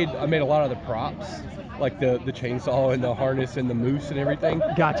made a lot of the props, like the chainsaw and the harness and the moose and everything.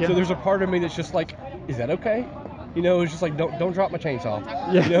 Gotcha. So there's a part of me that's just like, is that okay? You know, it's just like, don't drop my chainsaw.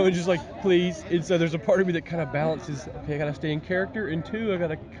 Yeah. You know, it's just like, please. And so there's a part of me that kind of balances, okay, I gotta stay in character, and two, I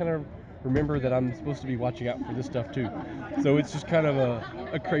gotta kind of remember that I'm supposed to be watching out for this stuff too. So it's just kind of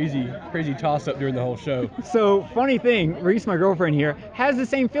a crazy toss-up during the whole show. So, funny thing, Reese, my girlfriend here, has the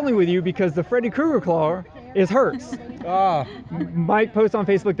same feeling with you because the Freddy Krueger claw is hers. Mike posted on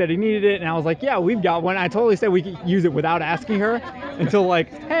Facebook that he needed it, and I was like, yeah, we've got one. I totally said we could use it without asking her until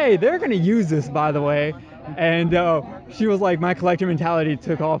like, hey, they're going to use this, by the way. And she was like, my collector mentality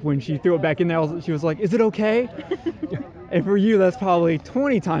took off when she threw it back in there. She was like, is it okay? And for you, that's probably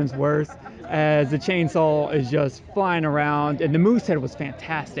 20 times worse, as the chainsaw is just flying around, and the moose head was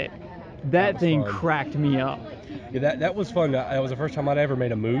fantastic. That thing fun. Cracked me up. Yeah, that was fun. That was the first time I'd ever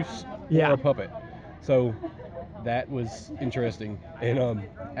made a moose or a puppet. So that was interesting. And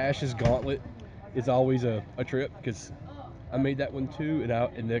Ash's gauntlet is always a trip because I made that one too,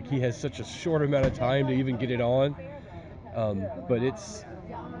 and he has such a short amount of time to even get it on. But it's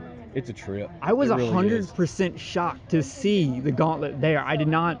a trip. I was 100% shocked to see the gauntlet there. I did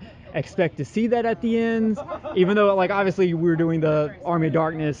not expect to see that at the end, even though like obviously we were doing the Army of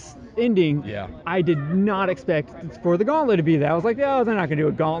Darkness ending. Yeah. I did not expect for the gauntlet to be there. I was like, oh, they're not gonna do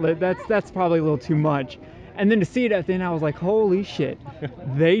a gauntlet. That's probably a little too much. And then to see it at the end, I was like, holy shit,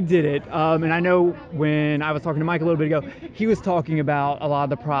 they did it. And I know when I was talking to Mike a little bit ago, he was talking about a lot of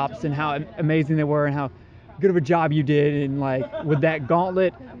the props and how amazing they were and how good of a job you did. And like with that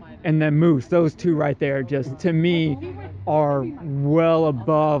gauntlet and then moose, those two right there, just to me, are well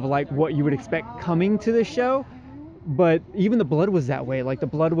above like what you would expect coming to this show. But even the blood was that way. Like the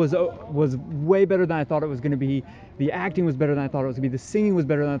blood was way better than I thought it was going to be. The acting was better than I thought it was going to be. The singing was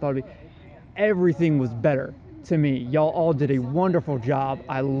better than I thought it would be. Everything was better to me. Y'all all did a wonderful job.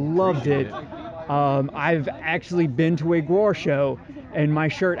 I loved it. I've actually been to a Gwar show, and my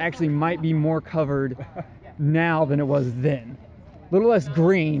shirt actually might be more covered now than it was then. A little less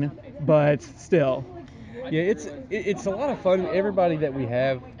green, but still. Yeah, it's a lot of fun. Everybody that we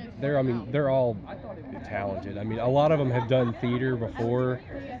have there, I mean, they're all talented. I mean, a lot of them have done theater before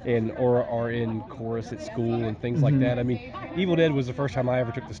or are in chorus at school and things like that. I mean, Evil Dead was the first time I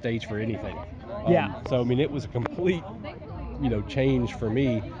ever took the stage for anything. So, I mean, it was a complete, change for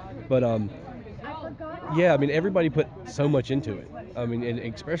me. But, yeah, I mean, everybody put so much into it. I mean,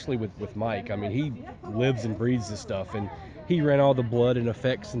 and especially with Mike. I mean, he lives and breathes this stuff. And he ran all the blood and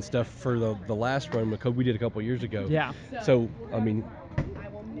effects and stuff for the last run we did a couple years ago. Yeah. So, I mean,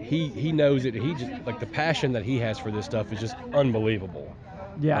 he knows it. He just, like, the passion that he has for this stuff is just unbelievable.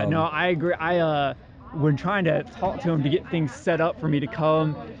 Yeah, no, I agree. When trying to talk to him to get things set up for me to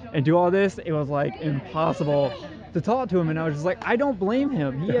come and do all this, it was like impossible to talk to him, and I was just like, I don't blame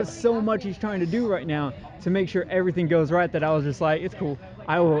him. He has so much he's trying to do right now to make sure everything goes right that I was just like, it's cool.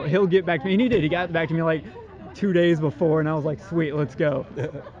 He'll get back to me, and he did. He got back to me like 2 days before, and I was like, sweet, let's go.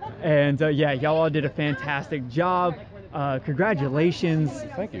 And yeah, y'all all did a fantastic job. Congratulations.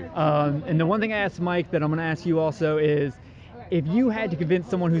 Thank you. And the one thing I asked Mike that I'm going to ask you also is, if you had to convince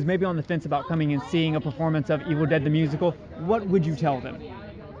someone who's maybe on the fence about coming and seeing a performance of Evil Dead the Musical, what would you tell them?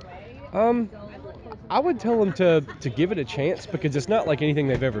 I would tell them to give it a chance because it's not like anything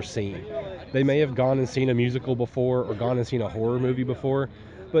they've ever seen. They may have gone and seen a musical before or gone and seen a horror movie before,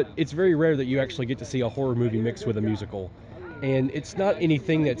 but it's very rare that you actually get to see a horror movie mixed with a musical. And it's not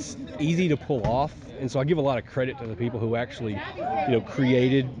anything that's easy to pull off. And so I give a lot of credit to the people who actually,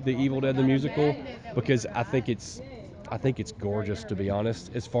 created the Evil Dead the Musical, because I think it's gorgeous, to be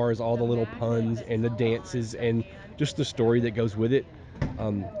honest, as far as all the little puns and the dances and just the story that goes with it.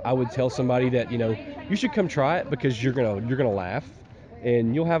 I would tell somebody that, you should come try it because you're gonna laugh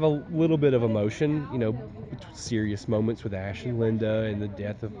and you'll have a little bit of emotion, serious moments with Ash and Linda and the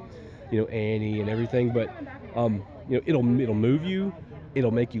death of, Annie and everything. But, it'll move you,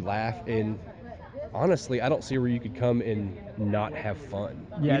 it'll make you laugh, and honestly, I don't see where you could come and not have fun.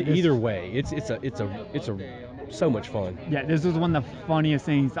 Yeah, either way, it's so much fun. Yeah, this was one of the funniest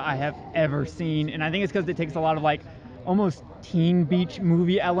things I have ever seen, and I think it's because it takes a lot of like almost teen beach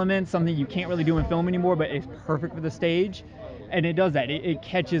movie elements, something you can't really do in film anymore, but it's perfect for the stage, and it does that. It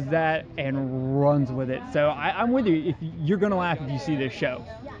catches that and runs with it. So I'm with you. If you're gonna laugh if you see this show.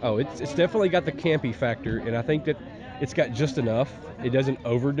 Oh, it's definitely got the campy factor, and I think that it's got just enough. It doesn't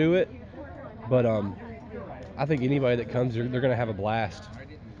overdo it, but I think anybody that comes, they're going to have a blast.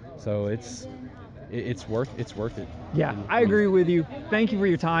 So it's worth it. Yeah, I agree with you. Thank you for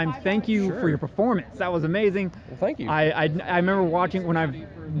your time. Thank you for your performance. That was amazing. Well, thank you. I remember watching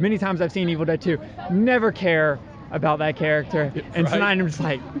many times I've seen Evil Dead 2. Never care about that character, and tonight I'm just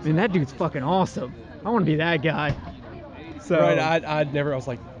like, man, that dude's fucking awesome. I want to be that guy. So I was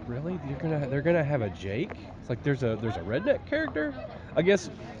like, really? They're gonna have a Jake? It's like there's a redneck character. I guess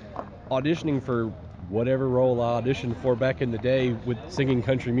auditioning for whatever role I auditioned for back in the day with singing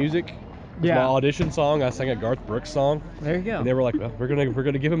country music. Yeah. My audition song, I sang a Garth Brooks song. There you go. And they were like, well, we're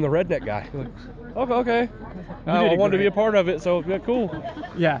gonna give him the redneck guy. Like, okay. I wanted to be a part of it, so yeah, cool.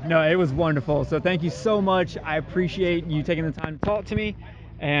 Yeah, no, it was wonderful. So thank you so much. I appreciate you taking the time to talk to me.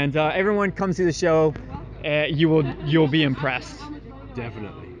 And everyone come see the show. You'll be impressed.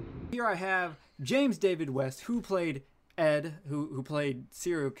 Definitely. Here I have James David West, who played Ed, who played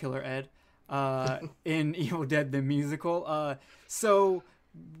serial killer Ed in Evil Dead the musical. So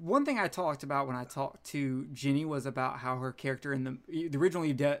one thing I talked about when I talked to Jenny was about how her character in the original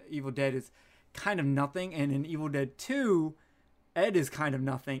Evil Dead is kind of nothing, and in Evil Dead 2, Ed is kind of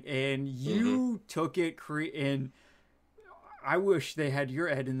nothing, and you took it and I wish they had your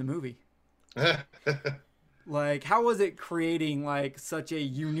Ed in the movie. Like, how was it creating like such a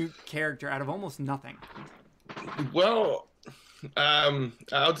unique character out of almost nothing? Well,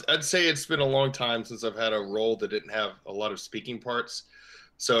 I'd say it's been a long time since I've had a role that didn't have a lot of speaking parts.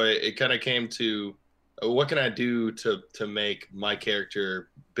 So it kind of came to, what can I do to make my character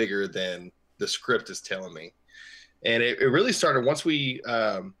bigger than the script is telling me? And it really started once we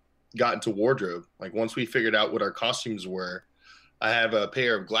got into wardrobe. Like once we figured out what our costumes were, I have a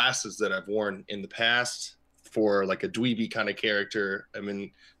pair of glasses that I've worn in the past for like a dweeby kind of character. I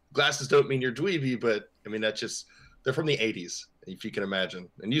mean, glasses don't mean you're dweeby, but I mean, they're from the 80s, if you can imagine.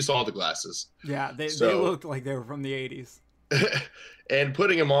 And you saw the glasses. Yeah, they looked like they were from the 80s. And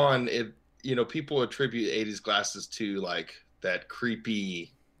putting them on, people attribute 80s glasses to like that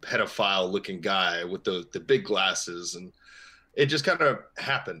creepy pedophile looking guy with the big glasses. And it just kind of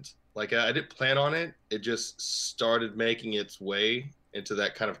happened. Like I didn't plan on it. It just started making its way into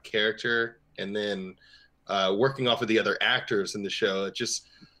that kind of character. And then working off of the other actors in the show, it just,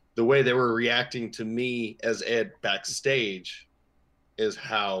 the way they were reacting to me as Ed backstage is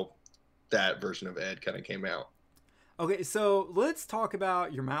how that version of Ed kind of came out. Okay, so let's talk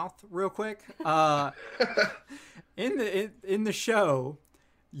about your mouth real quick. In the show,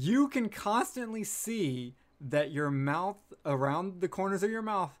 you can constantly see that your mouth, around the corners of your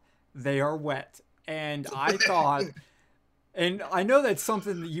mouth, they are wet. And I thought, and I know that's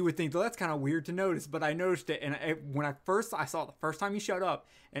something that you would think, well, that's kind of weird to notice, but I noticed it. And when I saw it the first time you showed up,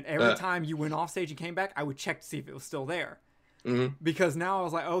 and every time you went off stage and came back, I would check to see if it was still there. Mm-hmm. Because now I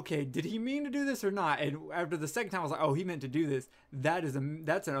was like, okay, did he mean to do this or not? And after the second time, I was like, oh, he meant to do this. That's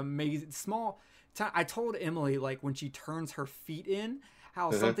an amazing small time. I told Emily, like, when she turns her feet in,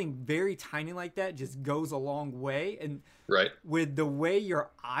 how something very tiny like that just goes a long way. And with the way your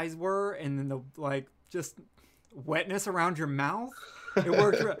eyes were, and then the like just wetness around your mouth, it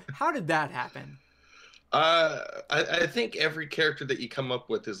worked. How did that happen? I think every character that you come up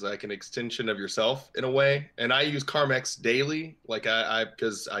with is like an extension of yourself in a way. And I use Carmex daily, like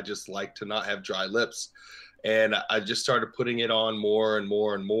because I just like to not have dry lips. And I just started putting it on more and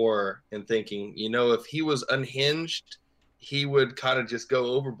more and more and thinking, if he was unhinged, he would kind of just go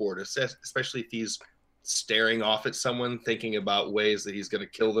overboard, especially if he's staring off at someone, thinking about ways that he's going to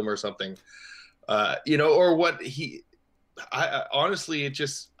kill them or something, or what I honestly,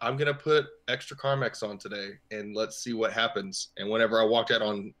 I'm going to put extra Carmex on today and let's see what happens. And whenever I walked out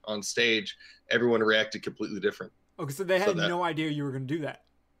on stage, everyone reacted completely different. Okay. So they had no idea you were going to do that.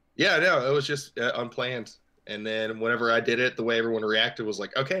 Yeah, no, it was just unplanned. And then whenever I did it, the way everyone reacted was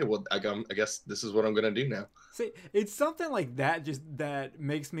like, okay, well, I guess this is what I'm going to do now. See, it's something like that that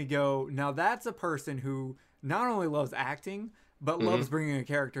makes me go, now that's a person who not only loves acting, but loves bringing a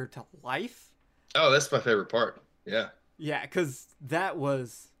character to life. Oh, that's my favorite part. Yeah. Yeah, because that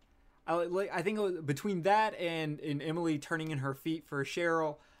was, I think it was between that and Emily turning in her feet for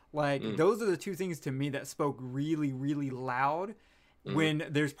Cheryl, those are the two things to me that spoke really, really loud when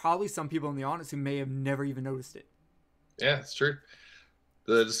there's probably some people in the audience who may have never even noticed it. Yeah, it's true.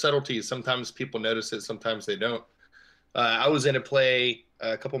 The subtleties, sometimes people notice it, sometimes they don't. I was in a play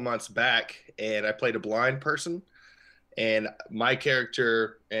a couple months back, and I played a blind person, and my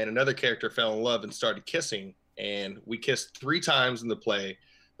character and another character fell in love and started kissing. And we kissed 3 times in the play.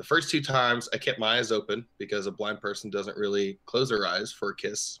 The first 2 times I kept my eyes open because a blind person doesn't really close their eyes for a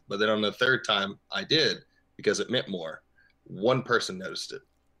kiss. But then on the 3rd time I did because it meant more. One person noticed it.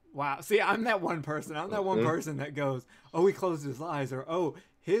 Wow. See, I'm that one person. I'm that one person that goes, oh, he closed his eyes, or oh,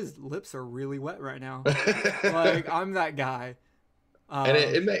 his lips are really wet right now. Like, I'm that guy. And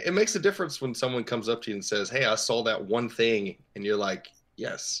it makes a difference when someone comes up to you and says, hey, I saw that one thing. And you're like,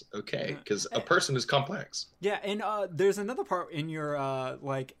 yes, okay. Because a person is complex. Yeah, and there's another part in your,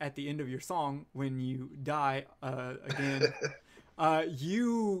 like, at the end of your song, when you die again,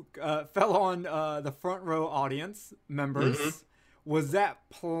 you fell on the front row audience members. Mm-hmm. Was that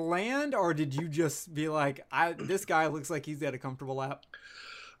planned, or did you just be like, this guy looks like he's at a comfortable lap?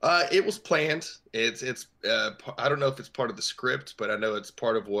 It was planned. It's I don't know if it's part of the script, but I know it's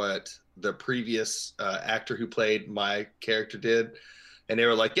part of what the previous actor who played my character did. And they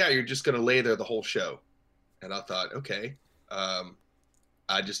were like, yeah, you're just going to lay there the whole show. And I thought, okay,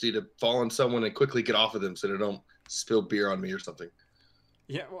 I just need to fall on someone and quickly get off of them so they don't spill beer on me or something.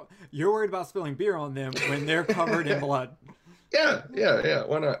 Yeah, well, you're worried about spilling beer on them when they're covered in blood. Yeah.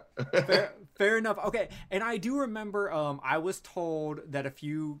 Why not? Fair enough. Okay, and I do remember I was told that a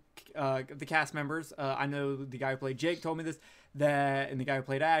few the cast members, I know the guy who played Jake told me this, and the guy who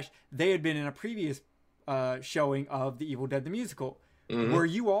played Ash, they had been in a previous showing of The Evil Dead the musical. Mm-hmm. Were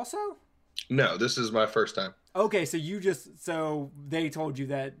you also? No, this is my first time. Okay, so they told you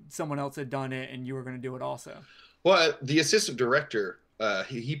that someone else had done it and you were going to do it also. Well, the assistant director,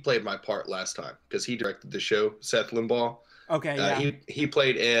 he played my part last time because he directed the show, Seth Limbaugh. Okay, yeah. He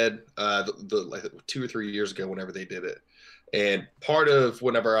played Ed like 2 or 3 years ago whenever they did it. And part of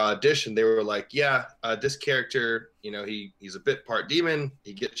whenever I auditioned, they were like, yeah, this character, he's a bit part demon.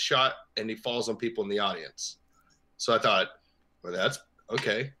 He gets shot and he falls on people in the audience. So I thought, well, that's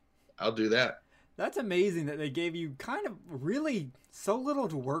okay. I'll do that. That's amazing that they gave you kind of really so little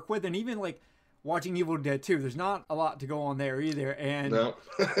to work with. And even like watching Evil Dead 2, there's not a lot to go on there either. And no.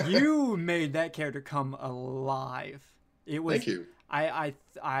 You made that character come alive. It was. Thank you.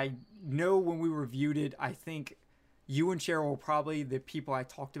 I know when we reviewed it, I think you and Cheryl were probably the people I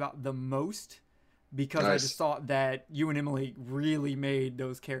talked about the most because nice. I just thought that you and Emily really made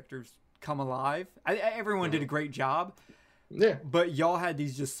those characters come alive. Everyone did a great job. Yeah. But y'all had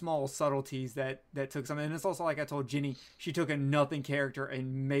these just small subtleties that took something. And it's also like I told Jenny, she took a nothing character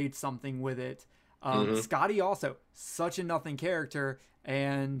and made something with it. Scotty also, such a nothing character,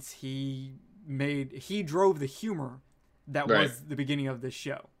 and he drove the humor that right. was the beginning of this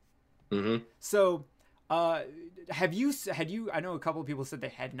show. Mm-hmm. So, had you? I know a couple of people said they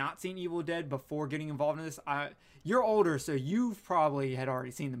had not seen Evil Dead before getting involved in this. You're older, so you've probably had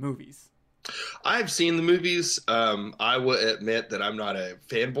already seen the movies. I've seen the movies. I will admit that I'm not a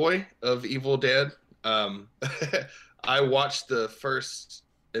fanboy of Evil Dead. I watched the first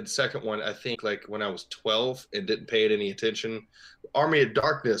and second one, I think, like when I was 12 and didn't pay it any attention. Army of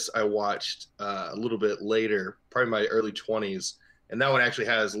Darkness, I watched a little bit later, probably my early 20s. And that one actually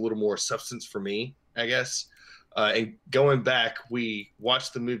has a little more substance for me, I guess. And going back, we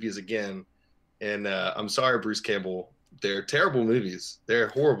watched the movies again. And I'm sorry, Bruce Campbell. They're terrible movies. They're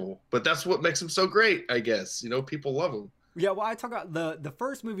horrible. But that's what makes them so great, I guess. People love them. Yeah, well, I talk about the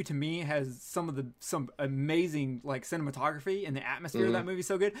first movie to me has some amazing like cinematography, and the atmosphere of that movie is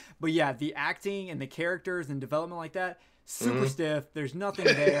so good. But yeah, the acting and the characters and development like that, super stiff. There's nothing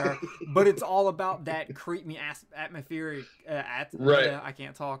there, but it's all about that creepy atmospheric right. I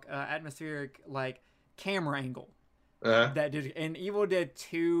can't talk. Atmospheric like camera angle. Uh-huh. That did, and Evil Dead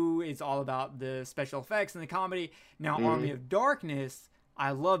 2 is all about the special effects and the comedy. Now, Army of Darkness,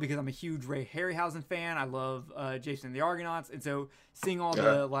 I love because I'm a huge Ray Harryhausen fan. I love Jason and the Argonauts, and so seeing all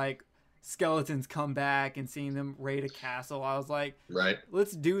the like skeletons come back and seeing them raid a castle, I was like, right,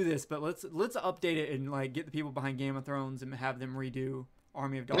 let's do this, but let's update it and like get the people behind Game of Thrones and have them redo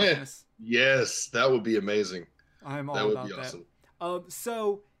Army of Darkness. Yes, that would be amazing. I'm all about that. Would be awesome.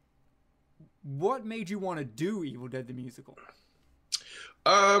 So, what made you want to do Evil Dead the musical?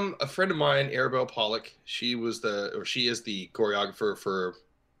 A friend of mine, Arabelle Pollock, she is the choreographer for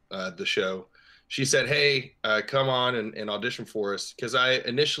the show. She said, hey, come on and audition for us. Because I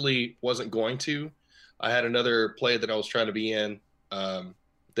initially wasn't going to. I had another play that I was trying to be in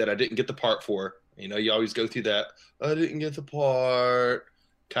that I didn't get the part for. You always go through that, I didn't get the part,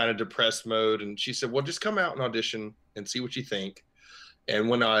 kind of depressed mode. And she said, well, just come out and audition and see what you think. And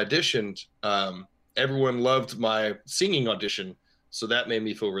when I auditioned, everyone loved my singing audition. So that made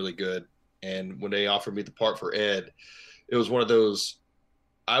me feel really good. And when they offered me the part for Ed, it was one of those,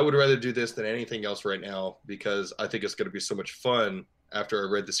 I would rather do this than anything else right now because I think it's going to be so much fun after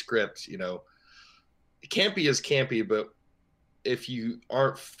I read the script. Campy is campy, but if you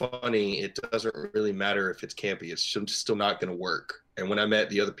aren't funny, it doesn't really matter if it's campy. It's still not going to work. And when I met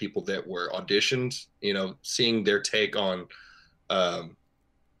the other people that were auditioned, you know, seeing their take on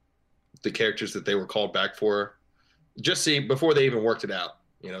the characters that they were called back for, just seeing before they even worked it out,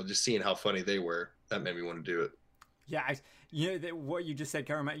 you know, just seeing how funny they were, that made me want to do it. Yeah, you know, what you just said,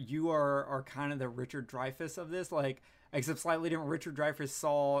 Cameron, you are kind of the Richard Dreyfuss of this, like, except slightly different. Richard Dreyfuss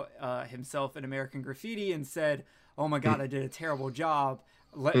saw himself in American Graffiti and said, "Oh my God, I did a terrible job."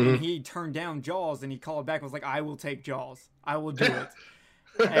 And he turned down Jaws, and he called back and was like, "I will take Jaws. I will do it."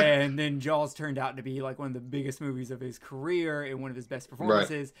 And then Jaws turned out to be like one of the biggest movies of his career and one of his best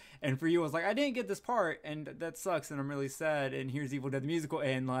performances. Right. And for you, I was like, I didn't get this part, and that sucks, and I'm really sad. And here's Evil Dead the Musical,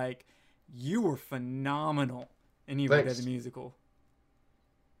 and like, you were phenomenal in Evil Dead the Musical.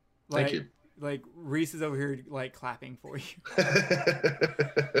 Like, thank you. Like, Reese is over here like clapping for you.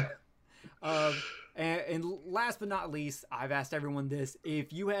 And last but not least, I've asked everyone this: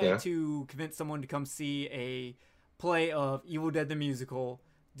 if you had to convince someone to come see a play of Evil Dead the Musical,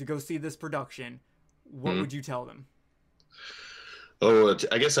 to go see this production, what would you tell them? Oh,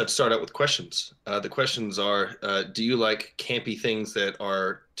 I guess I'd start out with questions. The questions are, do you like campy things that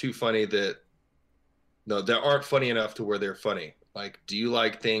are too funny that aren't funny enough to where they're funny? Like, do you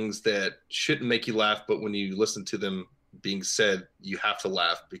like things that shouldn't make you laugh, but when you listen to them being said, you have to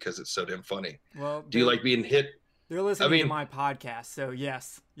laugh because it's so damn funny? Well, do you like being hit? They're listening to my podcast, so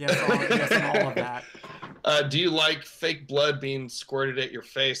yes, on all of that. Do you like fake blood being squirted at your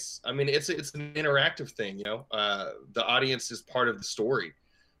face? I mean, it's an interactive thing, you know. The audience is part of the story,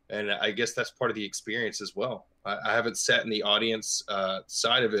 and I guess that's part of the experience as well. I haven't sat in the audience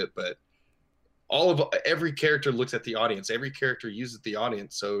side of it, but every character looks at the audience. Every character uses the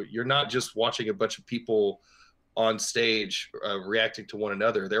audience, so you're not just watching a bunch of people on stage reacting to one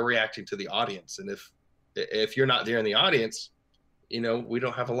another. They're reacting to the audience, and if you're not there in the audience, you know, we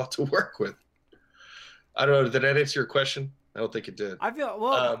don't have a lot to work with. I don't know. Did that answer your question? I don't think it did. I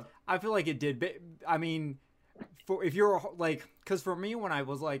feel like it did, but I mean, if you're like, because for me, when I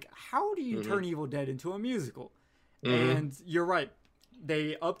was like, how do you turn Evil Dead into a musical? And you're right,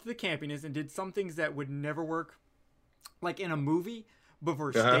 they upped the campiness and did some things that would never work, like in a movie, but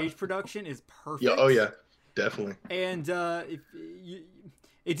for stage production is perfect. Yeah, oh yeah, definitely. And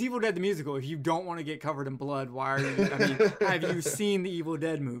it's Evil Dead the Musical. If you don't want to get covered in blood, why are you? I mean, have you seen the Evil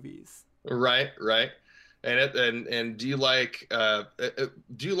Dead movies? Right. And do you like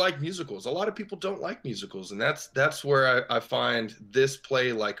musicals? A lot of people don't like musicals, and that's where I find this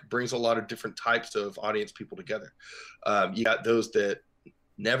play like brings a lot of different types of audience people together. You got those that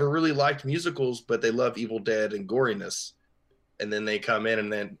never really liked musicals, but they love Evil Dead and goriness, and then they come in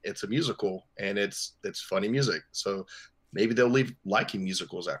and then it's a musical and it's funny music. So maybe they'll leave liking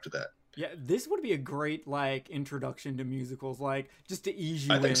musicals after that. Yeah, this would be a great like introduction to musicals, like just to ease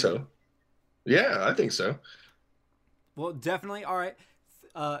you in. I think so. Yeah, I think so. Well, definitely. All right.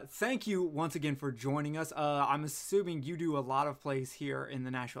 Thank you once again for joining us. I'm assuming you do a lot of plays here in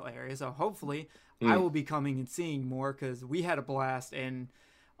the Nashville area, so hopefully I will be coming and seeing more, because we had a blast. And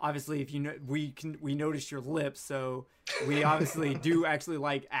obviously, if you know, we noticed your lips, so we obviously do actually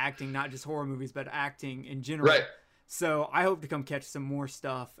like acting, not just horror movies, but acting in general. Right. So I hope to come catch some more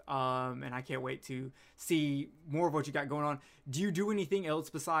stuff, and I can't wait to see more of what you got going on. Do you do anything else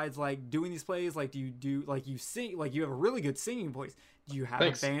besides like doing these plays? Like, do you do like you sing? Like, you have a really good singing voice. Do you have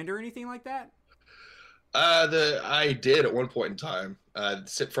a band or anything like that? I did at one point in time.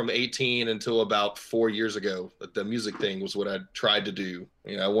 From 18 until about 4 years ago, the music thing was what I tried to do.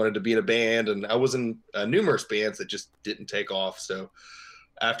 You know, I wanted to be in a band, and I was in numerous bands that just didn't take off. So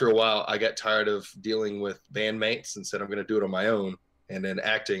after a while, I got tired of dealing with bandmates and said I'm going to do it on my own. And then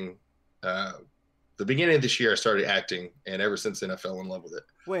acting, the beginning of this year, I started acting, and ever since then, I fell in love with it.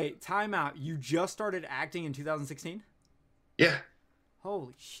 Wait, time out. You just started acting in 2016? Yeah.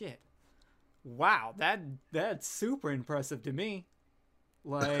 Holy shit. Wow, that's super impressive to me.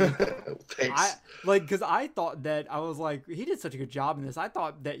 Like, thanks. Because I thought that, I was like, he did such a good job in this. I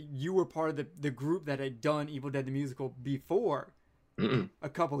thought that you were part of the group that had done Evil Dead the Musical before. A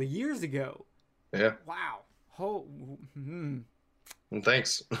couple of years ago. Yeah. Wow. Well,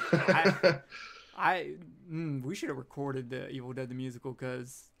 thanks. We should have recorded the Evil Dead the Musical,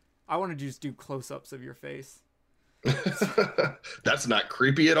 because I want to just do close-ups of your face. That's not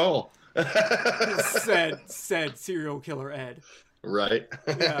creepy at all. said serial killer Ed. Right.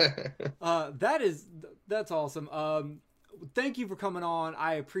 Yeah. That's awesome. Thank you for coming on.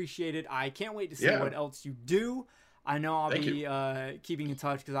 I appreciate it. I can't wait to see what else you do. I know I'll be keeping in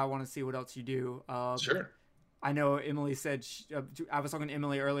touch, because I want to see what else you do. Sure. I know Emily said, I was talking to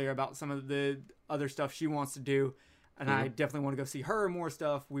Emily earlier about some of the other stuff she wants to do. and I definitely want to go see her and more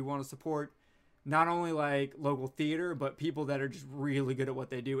stuff. We want to support not only like local theater, but people that are just really good at what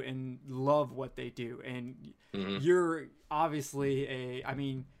they do and love what they do. And you're obviously I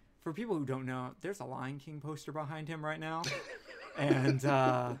mean, for people who don't know, there's a Lion King poster behind him right now. And that's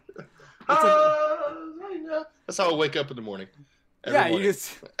how I wake up in the morning. Morning. You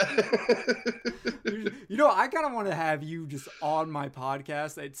just I kind of want to have you just on my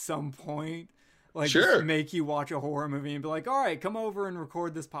podcast at some point, like just make you watch a horror movie and be like, all right, come over and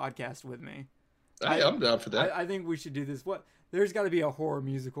record this podcast with me. I'm down for that. I think we should do this. There's got to be a horror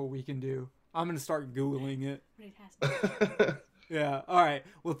musical we can do. I'm gonna start Googling it. Yeah. All right.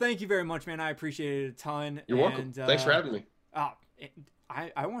 Well, thank you very much, man. I appreciate it a ton. You're welcome. Thanks for having me.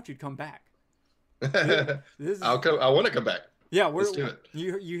 I want you to come back. I'll come. I want to come back. Yeah, let's do it.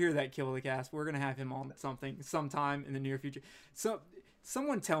 You hear that, Kill the Cast? We're gonna have him on sometime in the near future. So,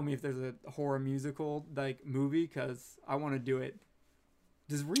 someone tell me if there's a horror musical like movie, because I want to do it.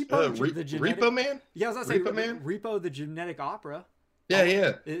 Does Repo Repo Man? Yeah, I was gonna say Repo Man. Repo the Genetic Opera.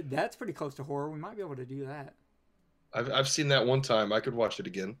 Yeah, that's pretty close to horror. We might be able to do that. I've seen that one time. I could watch it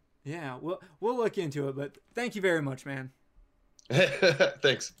again. Yeah, we'll look into it. But thank you very much, man.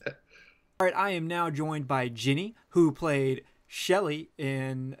 Thanks. All right, I am now joined by Jenny, who played Shelly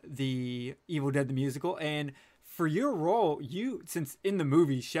in the Evil Dead the Musical. And for your role, since in the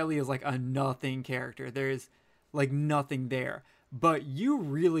movie, Shelly is like a nothing character. There's like nothing there. But you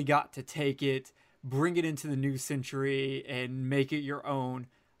really got to take it, bring it into the new century, and make it your own.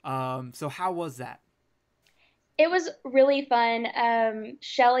 So how was that? It was really fun.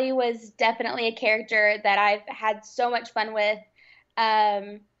 Shelly was definitely a character that I've had so much fun with.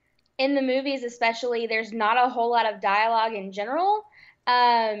 In the movies especially, there's not a whole lot of dialogue in general.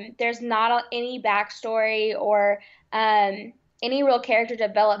 There's not any backstory or any real character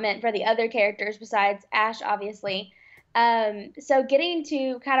development for the other characters besides Ash, obviously. So getting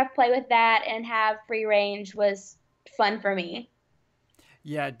to kind of play with that and have free range was fun for me.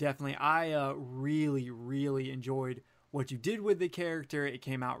 Yeah, definitely. I really, really enjoyed what you did with the character. It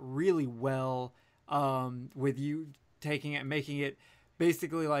came out really well with you taking it and making it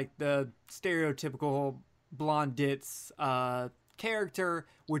basically like the stereotypical blonde ditz character,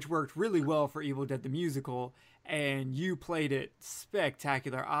 which worked really well for Evil Dead the Musical, and you played it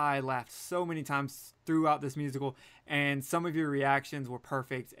spectacular. I laughed so many times throughout this musical, and some of your reactions were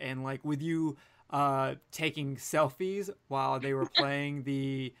perfect. And like with you taking selfies while they were playing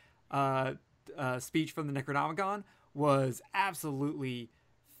the speech from the Necronomicon was absolutely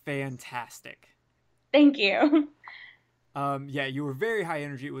fantastic. Thank you. Yeah, you were very high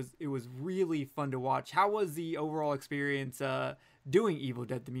energy. It was really fun to watch. How was the overall experience doing Evil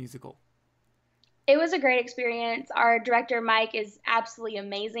Dead the Musical? It was a great experience. Our director, Mike, is absolutely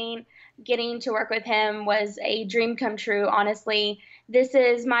amazing. Getting to work with him was a dream come true, honestly. This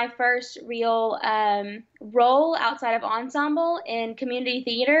is my first real role outside of ensemble in community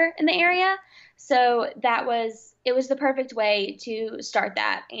theater in the area. So it was the perfect way to start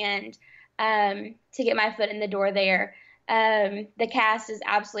that and to get my foot in the door there. The cast is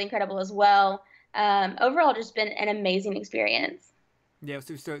absolutely incredible as well. Overall, just been an amazing experience. Yeah,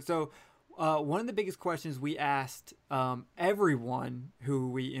 so one of the biggest questions we asked everyone who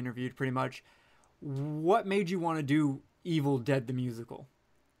we interviewed pretty much, what made you want to do Evil Dead the Musical?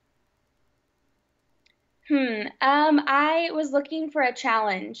 I was looking for a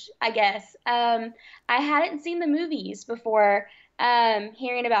challenge, I guess. I hadn't seen the movies before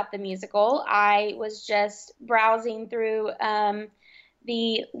hearing about the musical. I was just browsing through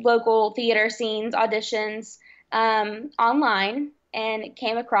the local theater scenes, auditions online, and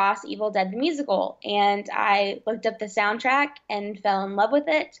came across Evil Dead the Musical. And I looked up the soundtrack and fell in love with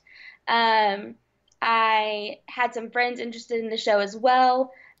it. I had some friends interested in the show as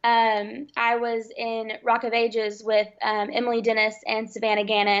well. I was in Rock of Ages with Emily Dennis and Savannah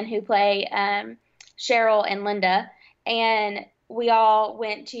Gannon, who play Cheryl and Linda. And we all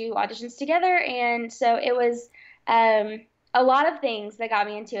went to auditions together. And so it was a lot of things that got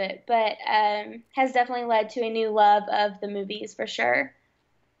me into it, but has definitely led to a new love of the movies for sure.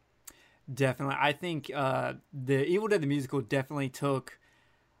 Definitely. I think the Evil Dead the Musical definitely took...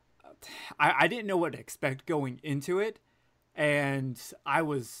 I didn't know what to expect going into it, and I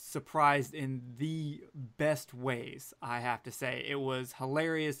was surprised in the best ways, I have to say. It was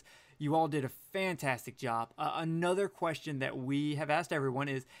hilarious. You all did a fantastic job. Another question that we have asked everyone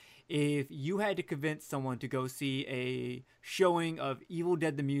is, if you had to convince someone to go see a showing of Evil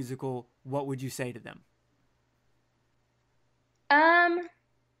Dead the Musical, what would you say to them?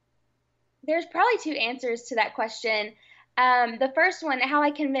 There's probably two answers to that question. The first one, how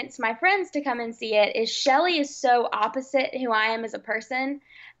I convinced my friends to come and see it, is Shelley is so opposite who I am as a person.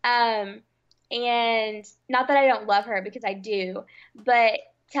 And not that I don't love her, because I do, but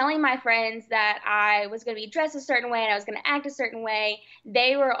telling my friends that I was going to be dressed a certain way and I was going to act a certain way,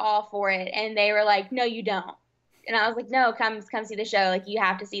 they were all for it. And they were like, no, you don't. And I was like, no, come see the show. Like, you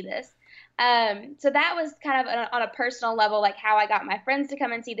have to see this. So that was kind of on a personal level, like how I got my friends to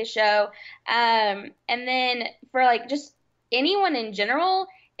come and see the show. And then for like just anyone in general,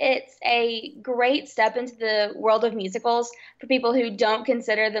 it's a great step into the world of musicals for people who don't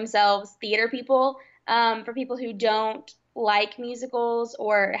consider themselves theater people, for people who don't like musicals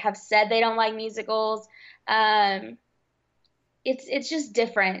or have said they don't like musicals. It's just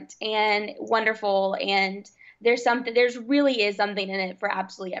different and wonderful, and there's really is something in it for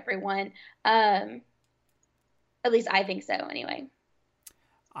absolutely everyone. At least I think so anyway.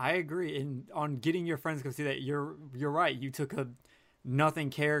 I agree. And on getting your friends to go see that, you're right. You took a nothing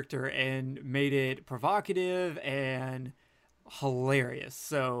character and made it provocative and hilarious.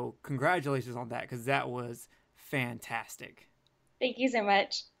 So congratulations on that, because that was fantastic. Thank you so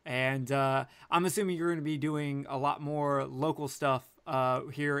much. And I'm assuming you're going to be doing a lot more local stuff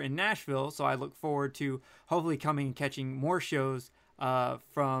here in Nashville, so I look forward to hopefully coming and catching more shows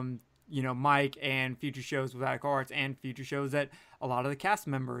from Mike, and future shows with Attic Arts, and future shows that a lot of the cast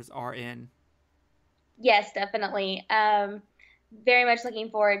members are in. Yes, definitely. Very much looking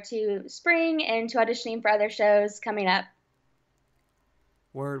forward to spring and to auditioning for other shows coming up.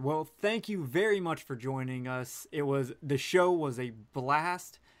 Word. Well, thank you very much for joining us. The show was a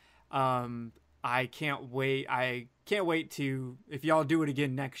blast. I can't wait. I can't wait to, if y'all do it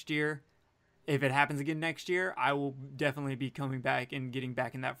again next year, if it happens again next year, I will definitely be coming back and getting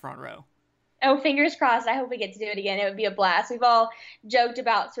back in that front row. Oh, fingers crossed. I hope we get to do it again. It would be a blast. We've all joked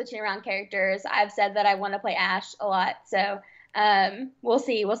about switching around characters. I've said that I want to play Ash a lot. So we'll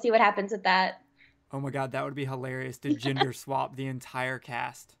see. We'll see what happens with that. Oh my God, that would be hilarious to gender swap the entire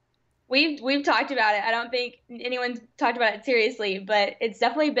cast. We've talked about it. I don't think anyone's talked about it seriously, but it's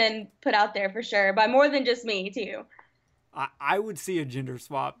definitely been put out there for sure, by more than just me too. I would see a gender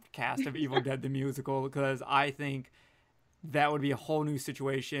swap cast of Evil Dead the Musical, because I think that would be a whole new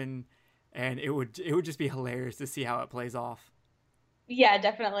situation, and it would just be hilarious to see how it plays off. Yeah,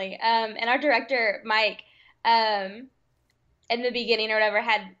 definitely. And our director Mike, in the beginning or whatever,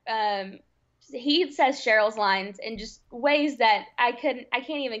 had he says Cheryl's lines in just ways that I can't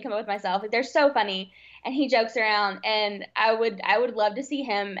even come up with myself. They're so funny, and he jokes around, and I would love to see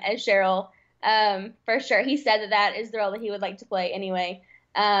him as Cheryl, for sure. He said that is the role that he would like to play anyway.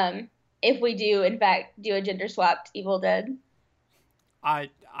 If we do in fact do a gender swapped Evil Dead.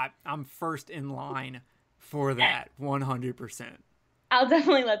 I'm first in line for that 100%. I'll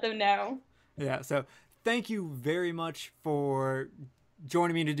definitely let them know. Yeah, so thank you very much for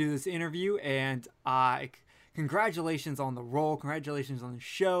joining me to do this interview, and congratulations on the role, congratulations on the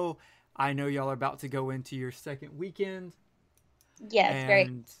show. I know y'all are about to go into your second weekend. Yes,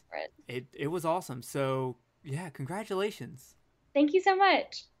 very. It was awesome. So yeah, congratulations. Thank you so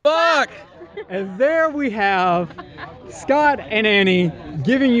much. Fuck! And there we have Scott and Annie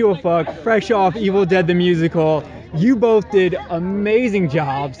giving you a fuck fresh off Evil Dead the Musical. You both did amazing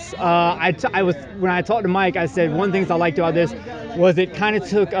jobs. When I talked to Mike, I said one of the things I liked about this was it kind of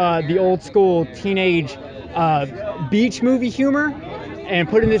took the old school teenage beach movie humor and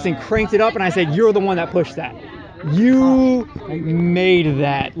put in this and cranked it up, and I said, you're the one that pushed that. You made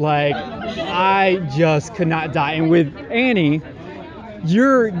that. Like, I just could not die. And with Annie,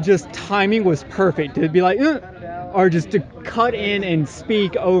 your just timing was perfect to be like, or just to cut in and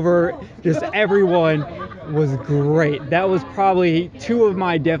speak over just everyone was great. That was probably two of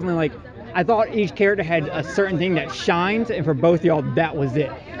my definitely, I thought each character had a certain thing that shined, and for both of y'all, that was it.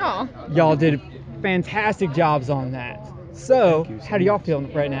 Aww. Y'all did fantastic jobs on that. So, how do y'all feel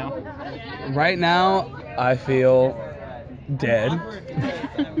right now? Right now, I feel dead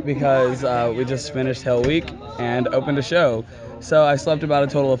because we just finished Hell Week and opened a show. So I slept about a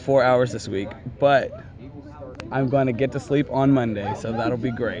total of 4 hours this week, but I'm going to get to sleep on Monday, so that'll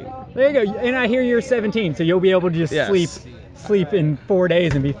be great. There you go. And I hear you're 17, so you'll be able to just sleep in 4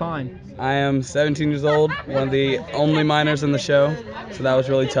 days and be fine. I am 17 years old, one of the only minors in the show, so that was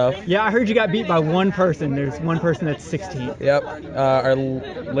really tough. Yeah, I heard you got beat by one person. There's one person that's 16. Yep. Our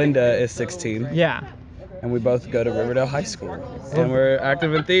Linda is 16. Yeah. And we both go to Riverdale High School. And we're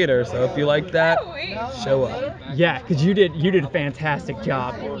active in theater, so if you like that, show up. Yeah, because you did a fantastic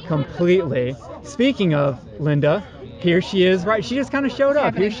job, completely. Speaking of Linda, Here she is, right? She just kind of showed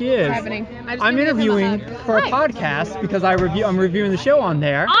up. Here she is. I'm interviewing for a podcast because I'm reviewing the show on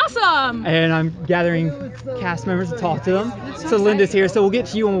there. Awesome! And I'm gathering cast members to talk to them. So Linda's here, so we'll get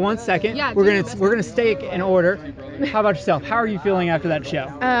to you in 1 second. Yeah, we're gonna stay in order. How about yourself? How are you feeling after that show?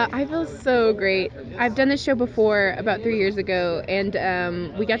 I feel so great. I've done this show before about 3 years ago,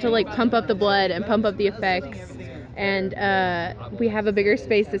 and we got to like pump up the blood and pump up the effects, and we have a bigger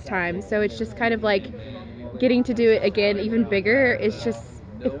space this time. So it's just kind of like getting to do it again, even bigger. It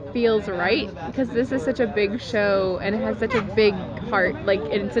feels right because this is such a big show and it has such a big heart, like,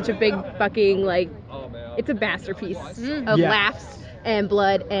 and it's such a big fucking, like, it's a masterpiece of laughs and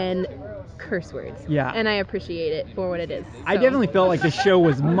blood and curse words. Yeah. And I appreciate it for what it is. I definitely felt like the show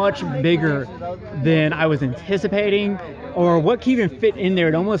was much bigger than I was anticipating, or what could even fit in there.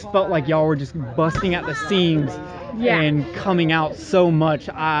 It almost felt like y'all were just busting at the seams and coming out so much.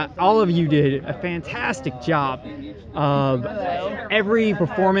 All of you did a fantastic job. Every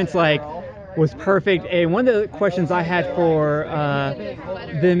performance was perfect. And one of the questions I had for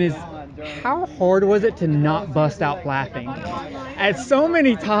them is, how hard was it to not bust out laughing at so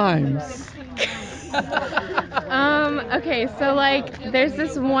many times? Okay, so like there's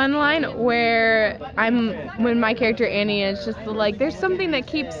this one line where when my character Annie is just like, there's something that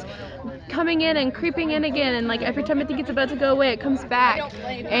keeps coming in and creeping in again, and like every time I think it's about to go away, it comes back.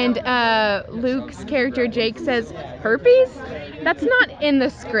 And Luke's character Jake says, herpes? That's not in the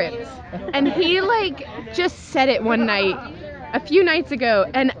script. And he like just said it one night, a few nights ago,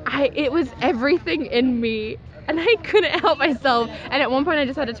 and it was everything in me, and I couldn't help myself. And at one point I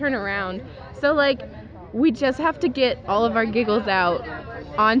just had to turn around. So like, we just have to get all of our giggles out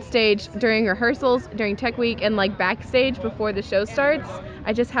on stage during rehearsals, during tech week, and like backstage before the show starts.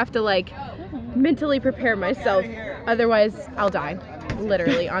 I just have to like mentally prepare myself, otherwise I'll die,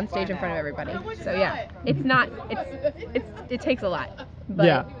 literally, on stage in front of everybody. So yeah, it takes a lot, but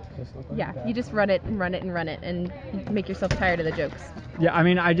yeah, you just run it and make yourself tired of the jokes. Yeah, I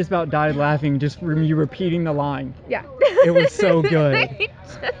mean, I just about died laughing just from you repeating the line. Yeah. It was so good.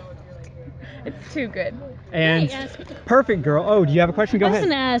 It's too good. And perfect, girl. Oh, do you have a question? Go ahead. I was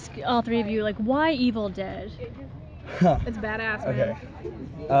gonna ask all three of you, like, why Evil Dead? It's badass, man.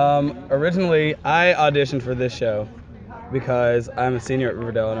 Okay. Originally, I auditioned for this show because I'm a senior at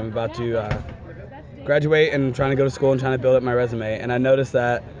Riverdale and I'm about to graduate and trying to go to school and trying to build up my resume. And I noticed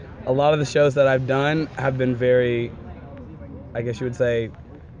that a lot of the shows that I've done have been very, I guess you would say,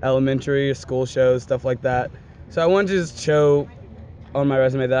 elementary school shows, stuff like that. So I wanted to just show on my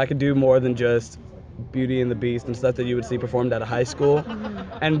resume that I could do more than just Beauty and the Beast and stuff that you would see performed at a high school,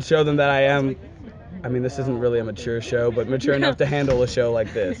 and show them that I mean, this isn't really a mature show, but mature enough to handle a show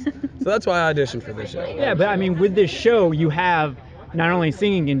like this. So that's why I auditioned for this show. Yeah, but I mean, with this show, you have not only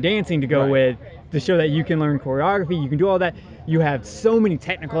singing and dancing to go with, the show that you can learn choreography, you can do all that. You have so many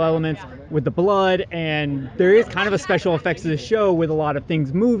technical elements with the blood, and there is kind of a special effects to the show with a lot of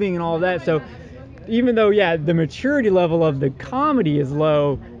things moving and all of that. So even though, the maturity level of the comedy is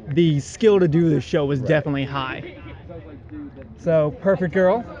low, the skill to do the show was definitely high. So, perfect,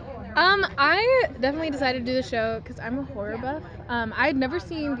 girl. I definitely decided to do the show because I'm a horror buff. I had never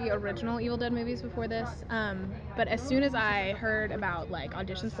seen the original Evil Dead movies before this, but as soon as I heard about like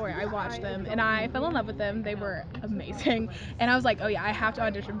auditions for it, I watched them and I fell in love with them. They were amazing, and I was like, oh yeah, I have to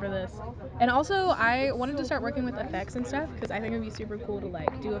audition for this. And also, I wanted to start working with effects and stuff because I think it'd be super cool to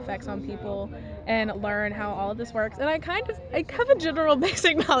like do effects on people and learn how all of this works. And I have a general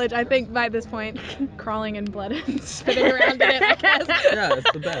basic knowledge, I think, by this point, crawling in blood and spitting around in it, I guess. Yeah,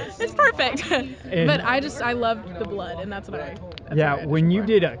 it's the best. It's perfect. But I loved the blood, and that's what I when you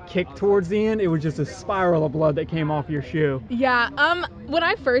did a kick towards the end, it was just a spiral of blood that came off your shoe. Yeah, when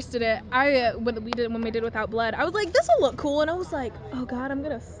I first did it, when we did Without Blood, I was like, this will look cool, and I was like, oh god, I'm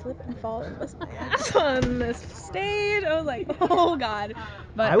gonna slip and fall and bust my ass on this stage. I was like, oh god.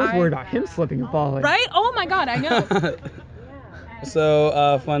 But I was worried about him slipping and falling. Right? Oh my god, I know.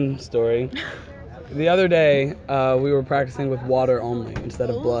 So, fun story. The other day, we were practicing with water only instead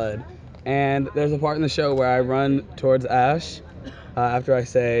of blood. And there's a part in the show where I run towards Ash after I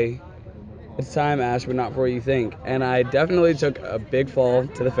say, it's time, Ash, but not before you think. And I definitely took a big fall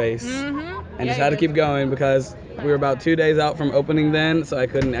to the face and just had to keep going because we were about 2 days out from opening then, so I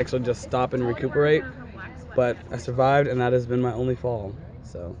couldn't actually just stop and recuperate. But I survived, and that has been my only fall.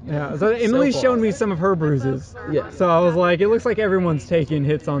 So so Emily's shown me some of her bruises. Yeah. So I was like, it looks like everyone's taking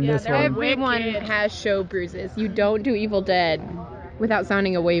hits on this one. Everyone has show bruises. You don't do Evil Dead without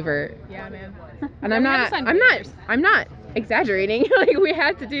sounding a waiver. Yeah, man. And I'm not exaggerating. Like, we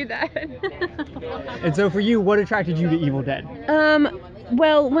had to do that. And so for you, what attracted you to Evil Dead?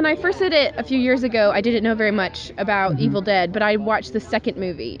 Well, when I first did it a few years ago, I didn't know very much about Evil Dead, but I watched the second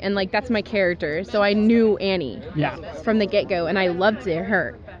movie, and like that's my character, so I knew Annie from the get-go, and I loved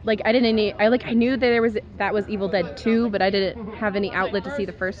her. Like I knew that that was Evil Dead 2, but I didn't have any outlet to see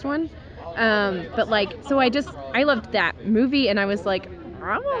the first one. But like, so I loved that movie, and I was like,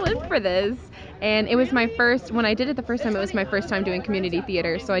 I'm all in for this. And it was when I did it the first time, it was my first time doing community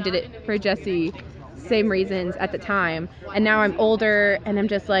theater, so I did it for Jesse. Same reasons at the time, and now I'm older and I'm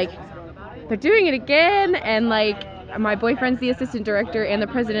just like, they're doing it again, and like my boyfriend's the assistant director and the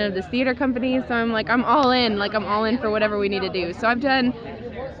president of this theater company, so I'm like, I'm all in for whatever we need to do. So I've done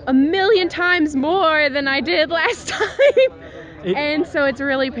 1,000,000 times more than I did last time, and so it's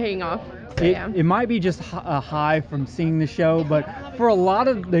really paying off. So, it might be just a high from seeing the show, but for a lot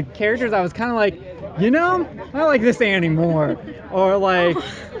of the characters I was kind of like, I like this Annie more, or like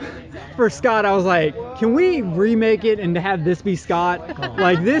for Scott, I was like, can we remake it and have this be Scott?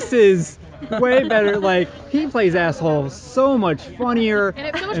 Like, this is way better. Like, he plays asshole so much funnier and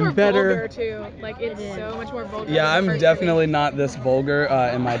it's so much more better. Vulgar too. Like, it's so much more vulgar. Yeah, I'm definitely not this vulgar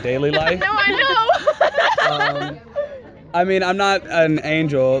in my daily life. No, I know. I mean, I'm not an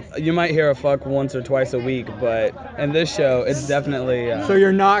angel. You might hear a fuck once or twice a week, but in this show, it's definitely... So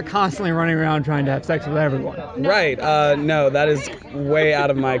you're not constantly running around trying to have sex with everyone? Right. No, that is way out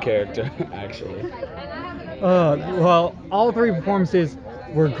of my character, actually. Well, all three performances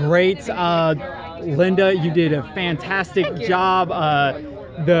were great. Linda, you did a fantastic job.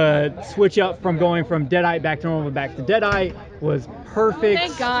 The switch up from going from Deadite back to normal back to Deadite was perfect.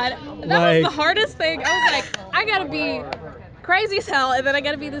 Thank God. That was the hardest thing. I was like, I gotta be crazy as hell, and then I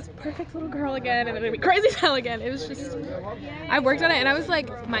gotta be this perfect little girl again, and then I gotta be crazy as hell again. It was just, I worked on it, and I was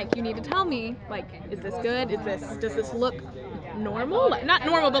like, Mike, you need to tell me, like, is this good? Does this look normal? Like, not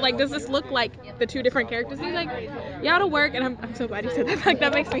normal, but like, does this look like the two different characters? And he's like, yeah, it'll work, and I'm so glad you said that. Like,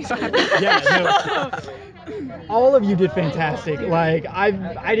 that makes me so happy. Yeah, all of you did fantastic. Like,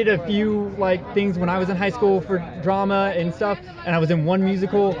 I did a few like things when I was in high school for drama and stuff, and I was in one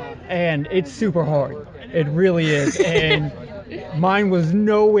musical, and it's super hard. It really is. And mine was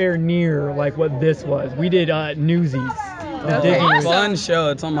nowhere near like what this was. We did Newsies. Awesome. Fun show.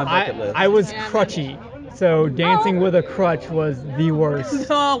 It's on my bucket list. I was crutchy. So dancing with a crutch was the worst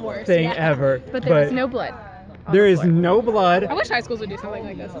thing ever. But there was no blood. There is no blood. I wish high schools would do something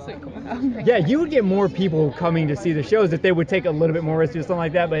like this. That's pretty cool. Yeah, you would get more people coming to see the shows if they would take a little bit more risk or something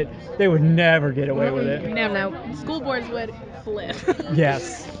like that, but they would never get away with it. No. School boards would flip.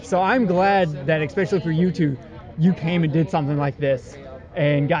 Yes. So I'm glad that, especially for you two, you came and did something like this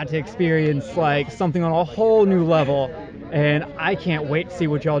and got to experience like something on a whole new level. And I can't wait to see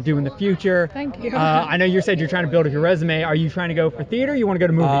what y'all do in the future. Thank you. I know you said you're trying to build up your resume. Are you trying to go for theater or you want to go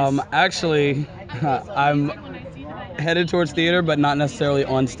to movies? Actually, I'm headed towards theater, but not necessarily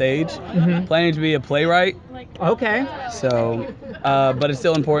on stage. Planning to be a playwright. Okay. So, but it's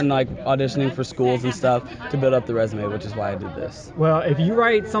still important, like auditioning for schools and stuff, to build up the resume, which is why I did this. Well, if you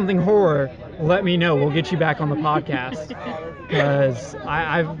write something horror, let me know. We'll get you back on the podcast because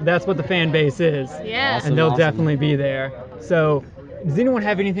that's what the fan base is. Yeah. And they'll definitely be there. So, does anyone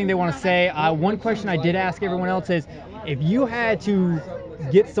have anything they want to say? One question I did ask everyone else is, if you had to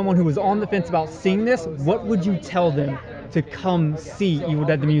get someone who was on the fence about seeing this, what would you tell them to come see Evil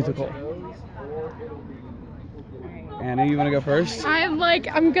Dead the Musical? Anna, you want to go first? I'm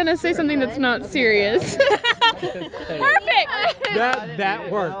gonna say something that's not serious. Perfect.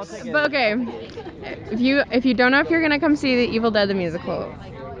 That works. But okay, if you don't know if you're gonna come see the Evil Dead the Musical,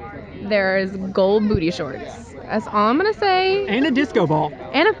 there's gold booty shorts. That's all I'm gonna say. And a disco ball.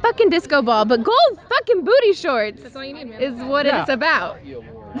 And a fucking disco ball, but gold fucking booty shorts. That's all you need, man. Is what it's about.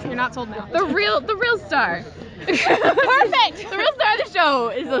 You're not sold now. The real star. Perfect. The real star of the show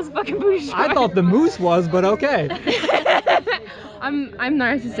is those fucking booty shorts. I thought the moose was, but okay. I'm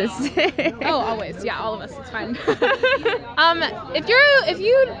narcissistic. Oh, always. Yeah, all of us. It's fine. If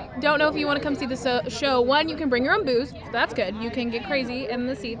you don't know if you want to come see the show, one, you can bring your own booze. So that's good. You can get crazy in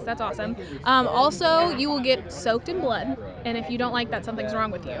the seats. That's awesome. Also, you will get soaked in blood, and if you don't like that, something's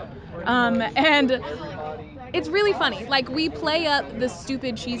wrong with you. And it's really funny. Like, we play up the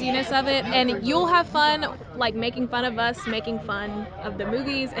stupid cheesiness of it, and you'll have fun, like, making fun of us, making fun of the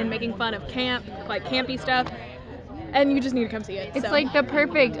movies, and making fun of camp, like, campy stuff. And you just need to come see it. It's like the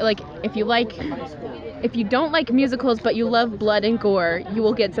perfect, like, if you don't like musicals but you love blood and gore, you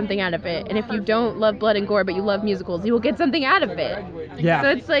will get something out of it. And if you don't love blood and gore but you love musicals, you will get something out of it. Yeah.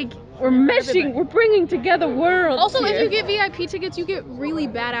 So it's like, We're meshing. We're bringing together worlds. Also, here. if you get VIP tickets, you get really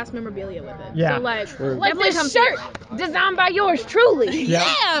badass memorabilia with it. Yeah. So like this shirt designed by yours truly.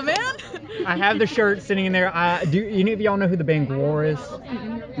 Yeah, man. I have the shirt sitting in there. Do any of y'all know who the band Gwar is?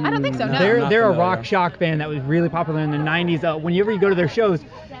 I don't think so. No. They're a rock shock band that was really popular in the 90s. Whenever you go to their shows,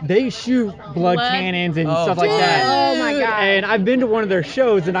 they shoot blood cannons and stuff like that. Oh my god. And I've been to one of their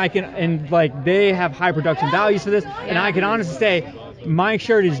shows, and they have high production values for this, and I can honestly say my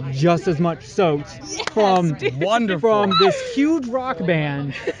shirt is just as much soaked from this huge rock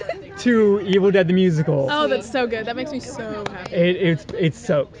band to Evil Dead the Musical. Oh, that's so good. That makes me so happy. It's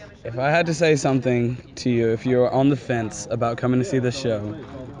soaked. If I had to say something to you, if you're on the fence about coming to see this show,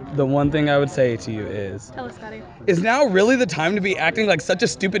 the one thing I would say to you is, Tell us, Scotty. Is now really the time to be acting like such a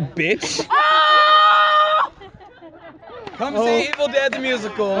stupid bitch? Come see Evil Dead the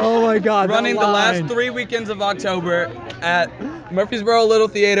Musical. Oh my God! Running the last 3 weekends of October at Murfreesboro Little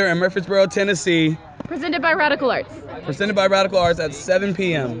Theater in Murfreesboro, Tennessee. Presented by Radical Arts. Presented by Radical Arts at 7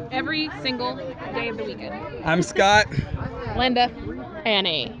 p.m. Every single day of the weekend. I'm Scott. Linda.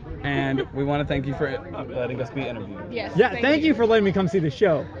 Annie. And we want to thank you for letting us be interviewed. Yes. Yeah, thank you for letting me come see the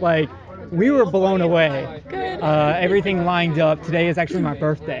show. Like, we were blown away. Good. Everything lined up. Today is actually my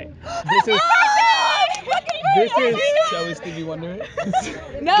birthday. This is Shall we Stevie Wonder it?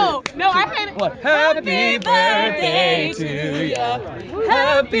 No, I haven't. What? Happy birthday to ya.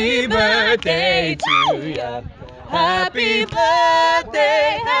 Happy birthday to ya. Happy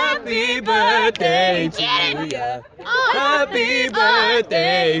birthday to ya. Happy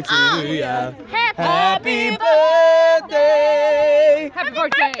birthday to ya. Happy birthday. Happy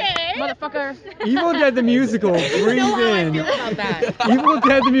birthday, motherfucker. Evil Dead the Musical brings in. Evil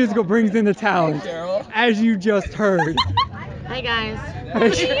Dead the Musical brings in the talent, as you just heard. Hi guys. All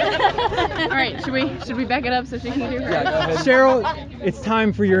right, should we back it up so she can hear her? Yeah, go ahead. Cheryl, it's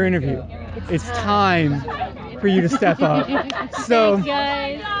time for your interview. It's time for you to step up. So,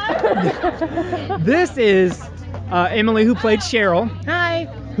 Guys. this is Emily, who played Cheryl. Hi.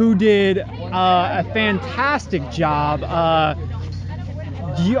 Who did a fantastic job.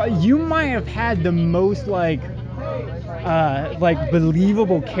 You might have had the most like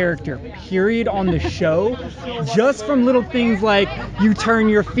believable character period on the show, just from little things like you turn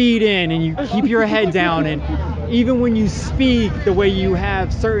your feet in and you keep your head down, and even when you speak, the way you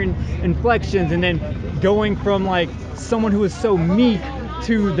have certain inflections, and then going from like someone who is so meek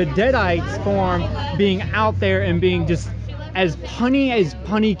to the Deadites form, being out there and being just as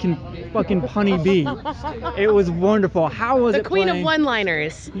punny can fucking punny be. It was wonderful. How was it queen playing? of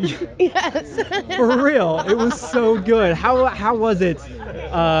one-liners. Yes. For real, it was so good. How was it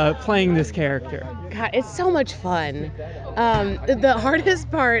playing this character? God, it's so much fun. The hardest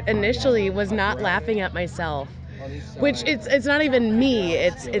part initially was not laughing at myself, which it's not even me.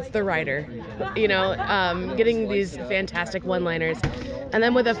 It's the writer. You know, getting these fantastic one-liners, and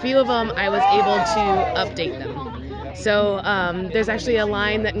then with a few of them, I was able to update them. So there's actually a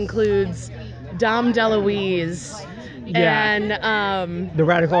line that includes Dom DeLuise and the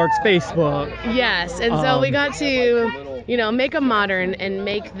Radical Arts Facebook. Yes, and so we got to, make them modern and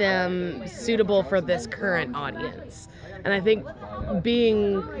make them suitable for this current audience. And I think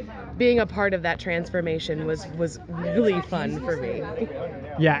being a part of that transformation was really fun for me.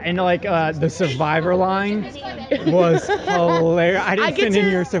 Yeah, and like the Survivor line was hilarious. I didn't send in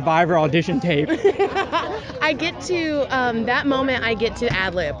your Survivor audition tape. I get to that moment. I get to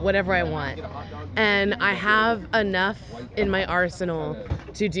ad-lib whatever I want, and I have enough in my arsenal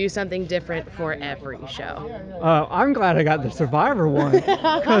to do something different for every show. I'm glad I got the Survivor one,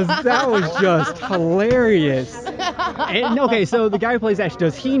 because that was just hilarious. And, okay, so the guy who plays Ash,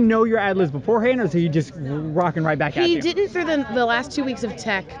 does he know your ad-libs beforehand, or is he just rocking right back at you? He didn't through the last 2 weeks of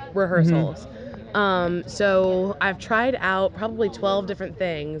tech rehearsals. So I've tried out probably 12 different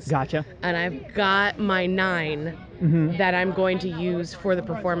things. Gotcha. And I've got my 9 that I'm going to use for the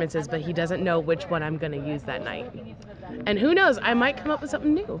performances, but he doesn't know which one I'm going to use that night. And who knows, I might come up with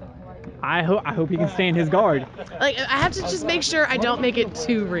something new. I hope he can stand his guard. Like, I have to just make sure I don't make it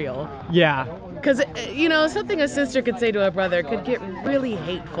too real. Yeah. Because, something a sister could say to a brother could get really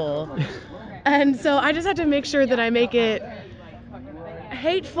hateful. And so I just have to make sure that I make it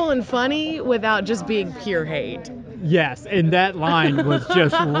hateful and funny without just being pure hate. Yes, and that line was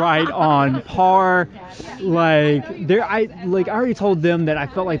just right on par. I already told them that I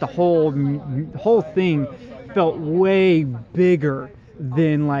felt like the whole thing felt way bigger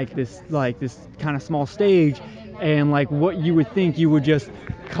than this kind of small stage, and like what you would think you would just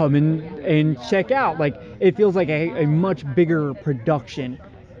come in and check out. Like, it feels like a much bigger production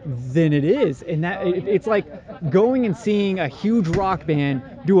than it is. And it's like going and seeing a huge rock band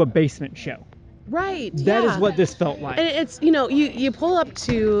do a basement show. Right. That is what this felt like. And it's, you pull up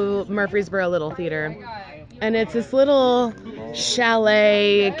to Murfreesboro Little Theater, and it's this little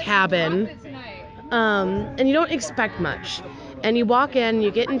chalet cabin, and you don't expect much. And you walk in, you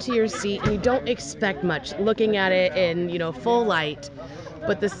get into your seat, and you don't expect much, looking at it in, full light.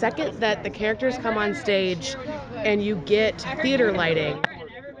 But the second that the characters come on stage and you get theater lighting,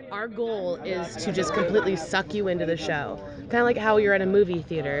 our goal is to just completely suck you into the show. Kind of like how you're at a movie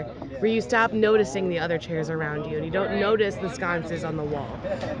theater, where you stop noticing the other chairs around you and you don't notice the sconces on the wall.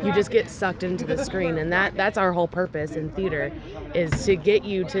 You just get sucked into the screen, and that's our whole purpose in theater, is to get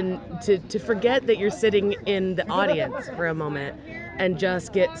you to forget that you're sitting in the audience for a moment and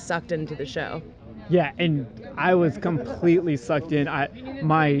just get sucked into the show. Yeah, and I was completely sucked in.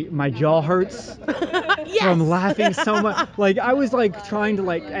 My jaw hurts from laughing so much. Like, I was like trying to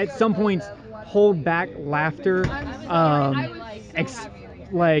at some points hold back laughter, because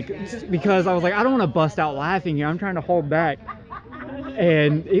I was like, I don't want to bust out laughing here. I'm trying to hold back,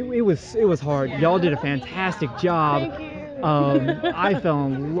 and it was hard. Y'all did a fantastic job. I fell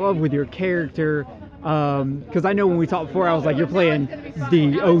in love with your character, because I know when we talked before, I was like, you're playing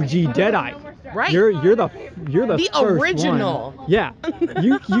the OG Deadite. Right. You're the first original. One. Yeah.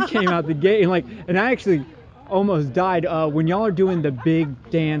 You came out the gate and I actually almost died when y'all are doing the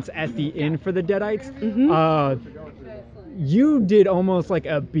big dance at the end for the Deadites. Mm-hmm. You did almost like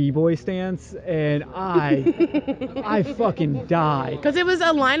a b-boy stance, and I fucking died. Because it was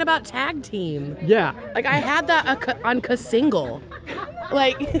a line about tag team. Yeah. Like, I had that on Kasingle.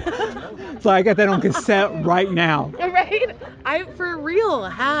 So I got that on cassette right now. Right? I for real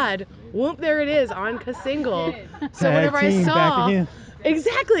had Whoop There It Is on Kasingle. So tag whenever team, I saw back again.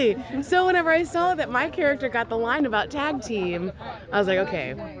 Exactly. So whenever I saw that my character got the line about tag team, I was like,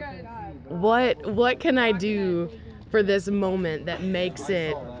 okay, what can I do for this moment that makes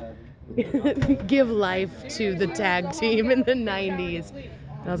it give life to the tag team in the 90s?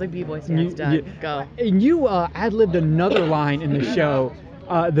 And I was like, B-boy stance, done. Go. And you ad-libbed another line in the show.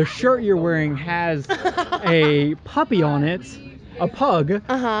 The shirt you're wearing has a puppy on it, a pug,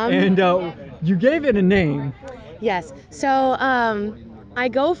 and you gave it a name. Yes. So I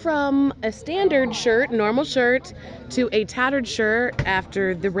go from a standard shirt, normal shirt, to a tattered shirt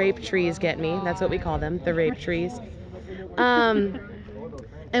after the rape trees get me. That's what we call them, the rape trees. And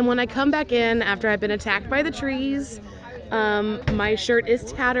when I come back in after I've been attacked by the trees, my shirt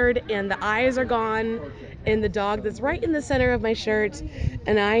is tattered and the eyes are gone, and the dog that's right in the center of my shirt,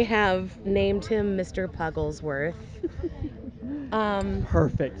 and I have named him Mr. Pugglesworth.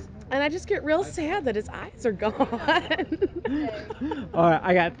 Perfect. And I just get real sad that his eyes are gone. All right,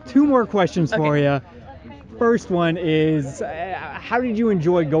 I got two more questions for you. First one is, how did you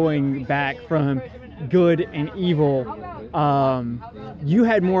enjoy going back from good and evil? You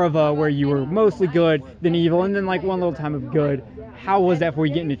had more of a where you were mostly good than evil, and then like one little time of good. How was that for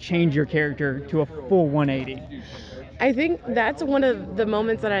you getting to change your character to a full 180? I think that's one of the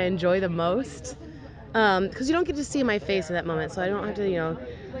moments that I enjoy the most, because you don't get to see my face in that moment, so I don't have to,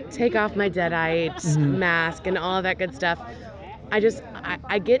 take off my Deadite mask and all of that good stuff.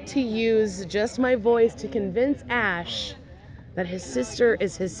 I get to use just my voice to convince Ash that his sister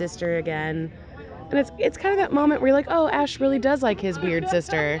is his sister again. And it's kind of that moment where you're like, oh, Ash really does like his weird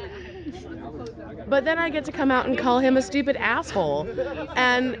sister. But then I get to come out and call him a stupid asshole.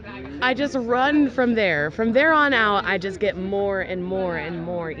 And I just run from there. From there on out, I just get more and more and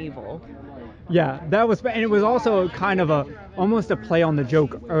more evil. Yeah, that was, and it was also kind of almost a play on the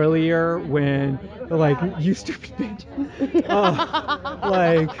joke earlier when they're like, you stupid bitch.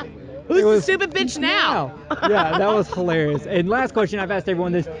 Who's the stupid bitch now? Yeah, that was hilarious. And last question, I've asked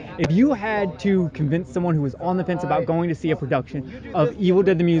everyone this. If you had to convince someone who was on the fence about going to see a production of Evil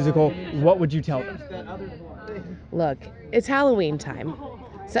Dead the Musical, what would you tell them? Look, it's Halloween time.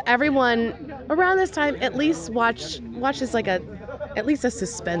 So everyone around this time at least watch this like at least a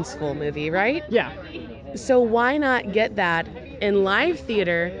suspenseful movie, right? Yeah. So why not get that in live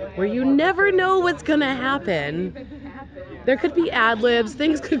theater where you never know what's gonna happen? There could be ad-libs,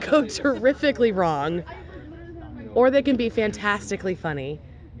 things could go terrifically wrong, or they can be fantastically funny.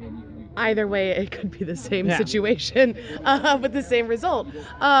 Either way, it could be the same situation with the same result.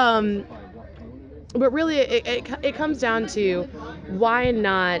 But really, it comes down to why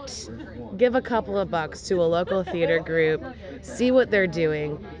not give a couple of bucks to a local theater group, see what they're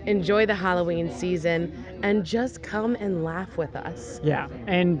doing, enjoy the Halloween season, and just come and laugh with us. Yeah,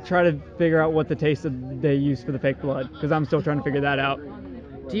 and try to figure out what the taste they use for the fake blood, because I'm still trying to figure that out.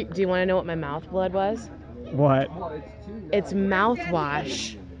 Do you want to know what my mouth blood was? What? It's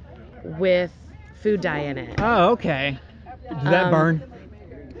mouthwash with food dye in it. Oh, okay. Does that burn?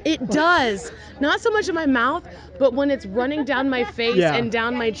 It does. Not so much in my mouth, but when it's running down my face and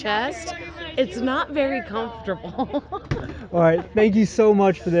down my chest, it's not very comfortable. All right, thank you so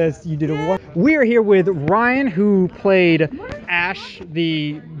much for this. You did a We are here with Ryan, who played Ash,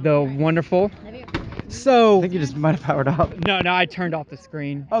 the wonderful. So I think you just might have powered off. No, I turned off the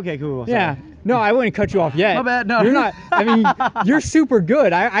screen. Okay, cool. Sorry. Yeah. No, I wouldn't cut you off yet. My bad. No, you're not. I mean, you're super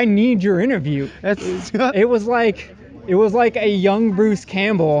good. I need your interview. It was like a young Bruce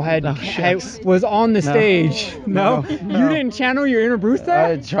Campbell was on the stage. No? You didn't channel your inner Bruce there?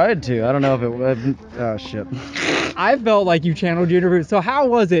 I tried to. I don't know if it would. Oh shit. I felt like you channeled your inner Bruce. So how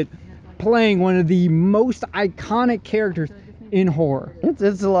was it playing one of the most iconic characters in horror?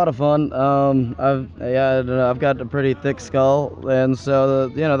 It's a lot of fun. I've got a pretty thick skull, and so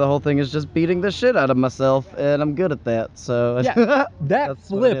the whole thing is just beating the shit out of myself, and I'm good at that. So yeah, that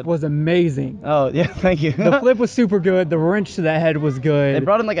flip was amazing. Oh yeah, thank you. The flip was super good. The wrench to the head was good. They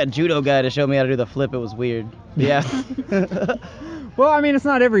brought in like a judo guy to show me how to do the flip. It was weird. Yeah. Well, I mean, it's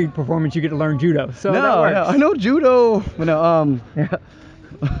not every performance you get to learn judo, so that works. I know judo. Yeah.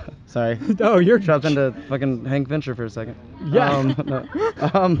 Sorry. Oh, you're dropped into fucking Hank Fincher for a second. Yeah.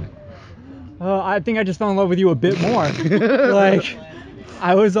 I think I just fell in love with you a bit more. Like,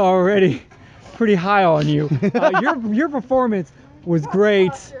 I was already pretty high on you. Your performance was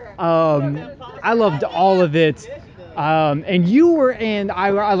great. I loved all of it. And you were in.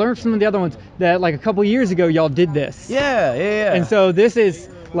 I learned from some of the other ones that like a couple years ago y'all did this. Yeah. And so this is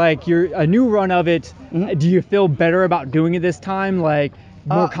like a new run of it. Mm-hmm. Do you feel better about doing it this time? Like,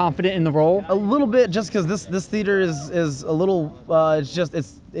 more confident in the role? A little bit, just because this theater is a little.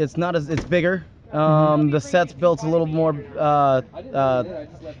 It's bigger. The set's built a little more. The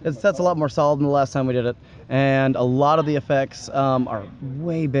set's a lot more solid than the last time we did it, and a lot of the effects are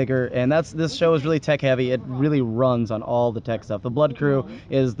way bigger. And this show is really tech heavy. It really runs on all the tech stuff. The Blood Crew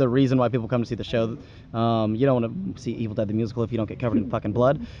is the reason why people come to see the show. You don't want to see Evil Dead the musical if you don't get covered in fucking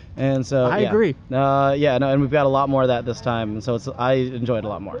blood. And so I agree. And we've got a lot more of that this time, and so I enjoy it a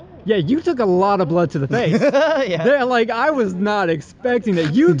lot more. Yeah, you took a lot of blood to the face. Yeah. I was not expecting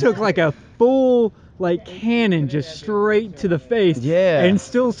that. You took like a full cannon just straight to the face. Yeah. And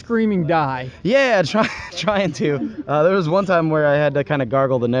still screaming die. Yeah, trying to. There was one time where I had to kind of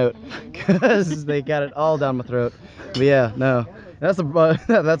gargle the note because they got it all down my throat. But yeah, no. That's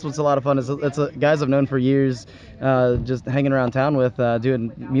what's a lot of fun. It's guys I've known for years, just hanging around town with,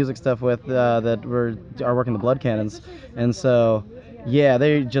 doing music stuff with, that are working the blood cannons, and so yeah,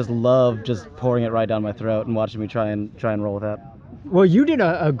 they just love just pouring it right down my throat and watching me try and roll with that. Well, you did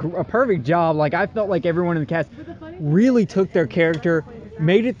a perfect job. Like, I felt like everyone in the cast really took their character,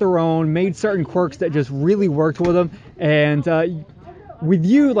 made it their own, made certain quirks that just really worked with them. And with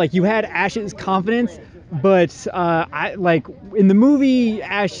you, like, you had Ash's confidence, but in the movie,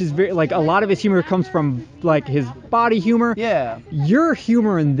 Ash is very, like, a lot of his humor comes from like his body humor. Yeah. Your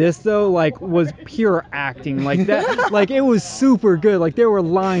humor in this though, like, was pure acting. Like that, like, it was super good. Like, there were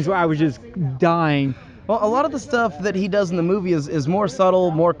lines where I was just dying. Well, a lot of the stuff that he does in the movie is more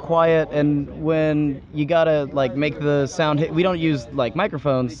subtle, more quiet, and when you gotta like make the sound hit, we don't use like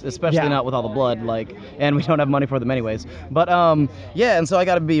microphones, especially not with all the blood, and we don't have money for them anyways. But and so I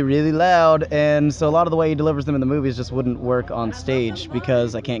gotta be really loud, and so a lot of the way he delivers them in the movies just wouldn't work on stage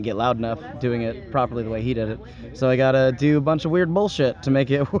because I can't get loud enough doing it properly the way he did it. So I gotta do a bunch of weird bullshit to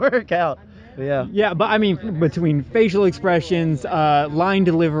make it work out. But yeah. Yeah, but I mean, between facial expressions, line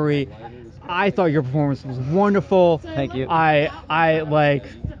delivery, I thought your performance was wonderful. Thank you. With a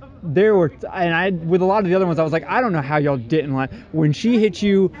lot of the other ones, I was like, I don't know how y'all didn't like when she hit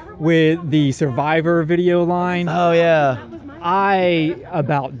you with the Survivor video line. Oh yeah. I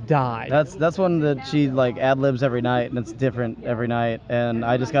about died. That's one that she like ad-libs every night, and it's different every night, and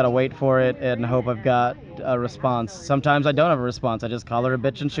I just gotta wait for it and hope I've got a response. Sometimes I don't have a response. I just call her a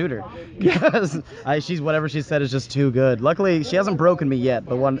bitch and shoot her because she's whatever she said is just too good. Luckily, she hasn't broken me yet,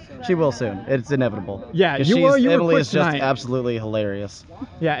 but she will soon. It's inevitable. Yeah, Emily is just absolutely hilarious.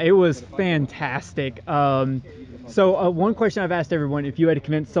 Yeah, it was fantastic. So one question I've asked everyone: if you had to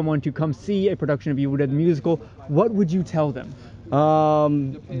convince someone to come see a production of Evil Dead the musical, what would you tell them?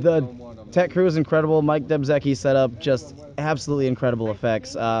 The tech crew is incredible. Mike Debzecki set up just absolutely incredible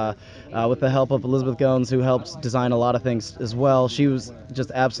effects with the help of Elizabeth Gones, who helps design a lot of things as well. She was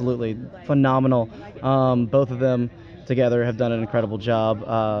just absolutely phenomenal. Both of them together have done an incredible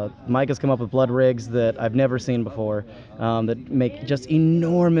job. Mike has come up with blood rigs that I've never seen before that make just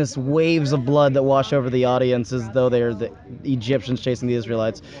enormous waves of blood that wash over the audience as though they're the Egyptians chasing the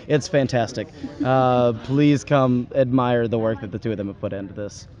Israelites. It's fantastic. Please come admire the work that the two of them have put into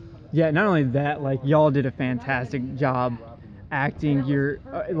this. Yeah, not only that, like y'all did a fantastic job acting. Your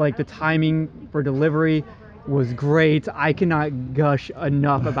like the timing for delivery was great. I cannot gush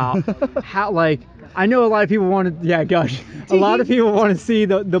enough about how like I know a lot of people want to gush. A lot of people want to see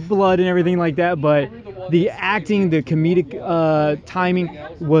the blood and everything like that, but the acting, the comedic timing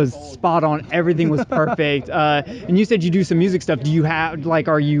was spot on. Everything was perfect. And you said you do some music stuff. Do you have like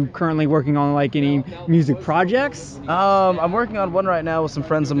are you currently working on like any music projects? I'm working on one right now with some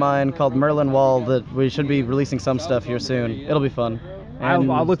friends of mine called Merlin Wall that we should be releasing some stuff here soon. It'll be fun.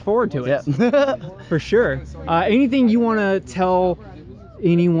 I'll look forward to it. Yeah. For sure. Anything you want to tell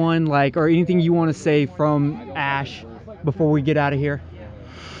anyone, like, or anything you want to say from Ash before we get out of here?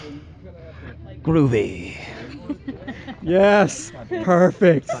 Groovy. Yes.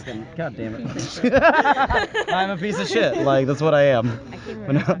 Perfect. God damn it. I'm a piece of shit. Like, that's what I am.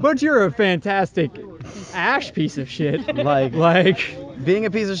 But you're a fantastic Ash piece of shit. Like being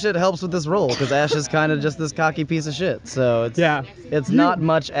a piece of shit helps with this role because Ash is kind of just this cocky piece of shit. So it's not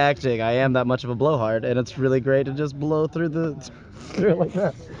much acting. I am that much of a blowhard, and it's really great to just blow through it like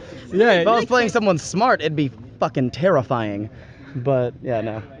that. Yeah. If I was playing someone smart, it'd be fucking terrifying. But yeah,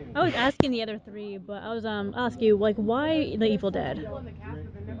 no. I was asking the other three, but I was ask you like why the Evil Dead?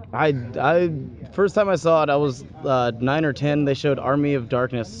 I first time I saw it, I was 9 or 10. They showed Army of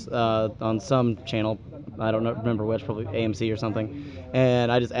Darkness on some channel. I don't remember which, probably AMC or something. And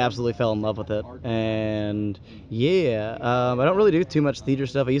I just absolutely fell in love with it. And yeah, I don't really do too much theater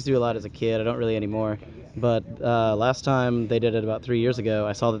stuff. I used to do a lot as a kid. I don't really anymore. But last time they did it about 3 years ago,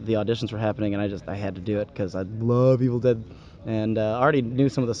 I saw that the auditions were happening, and I had to do it because I love Evil Dead. And I already knew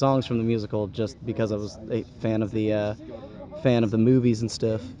some of the songs from the musical just because I was a fan of the movies and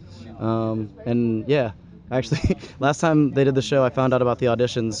stuff. And yeah, actually, last time they did the show, I found out about the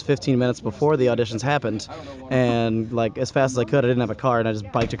auditions 15 minutes before the auditions happened. And like as fast as I could, I didn't have a car, and I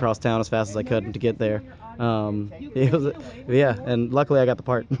just biked across town as fast as I could to get there. It was, and luckily I got the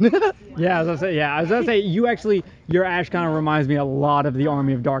part. I was gonna say, your Ash kind of reminds me a lot of the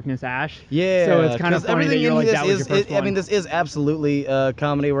Army of Darkness Ash. Yeah. So it's kind of funny that you're like, that was your first one. I mean, this is absolutely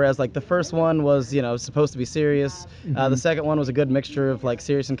comedy, whereas like the first one was, supposed to be serious. The second one was a good mixture of like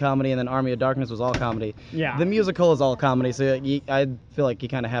serious and comedy, and then Army of Darkness was all comedy. Yeah. The musical is all comedy, so I feel like you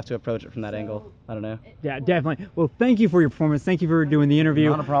kind of have to approach it from that angle. I don't know. Yeah, definitely. Well, thank you for your performance. Thank you for doing the interview.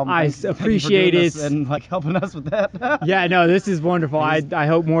 Not a problem. I appreciate it. And like helping us with that. Yeah, no, this is wonderful. I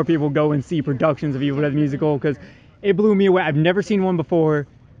hope more people go and see productions of Evil Dead musical because it blew me away. I've never seen one before.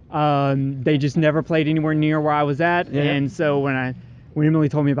 They just never played anywhere near where I was at, and so when Emily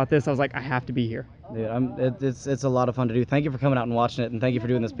told me about this, I was like, I have to be here. Dude, it's a lot of fun to do. Thank you for coming out and watching it, and thank you for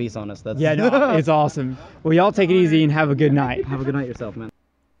doing this piece on us. Yeah, no, it's awesome. Well, y'all take it easy and have a good night. Have a good night yourself, man.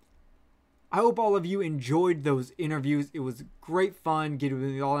 I hope all of you enjoyed those interviews. It was great fun getting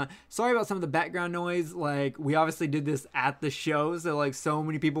with all that. Sorry about some of the background noise. Like, we obviously did this at the show, so like so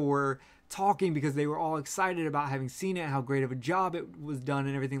many people were talking because they were all excited about having seen it, how great of a job it was done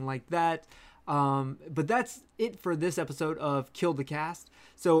and everything like that. But that's it for this episode of Kill the Cast.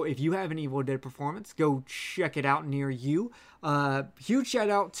 So if you have an Evil Dead performance, go check it out near you. Huge shout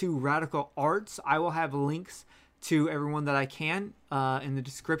out to Radical Arts. I will have links to everyone that I can in the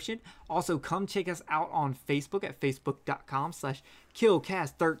description. Also, come check us out on Facebook at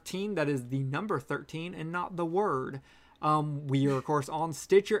facebook.com/KillCast13. That is the number 13 and not the word. We are, of course, on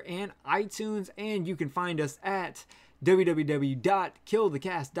Stitcher and iTunes, and you can find us at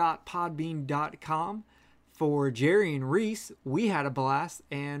www.killthecast.podbean.com. For Jerry and Reese, we had a blast,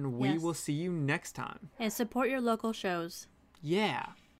 and we will see you next time. And support your local shows. Yeah.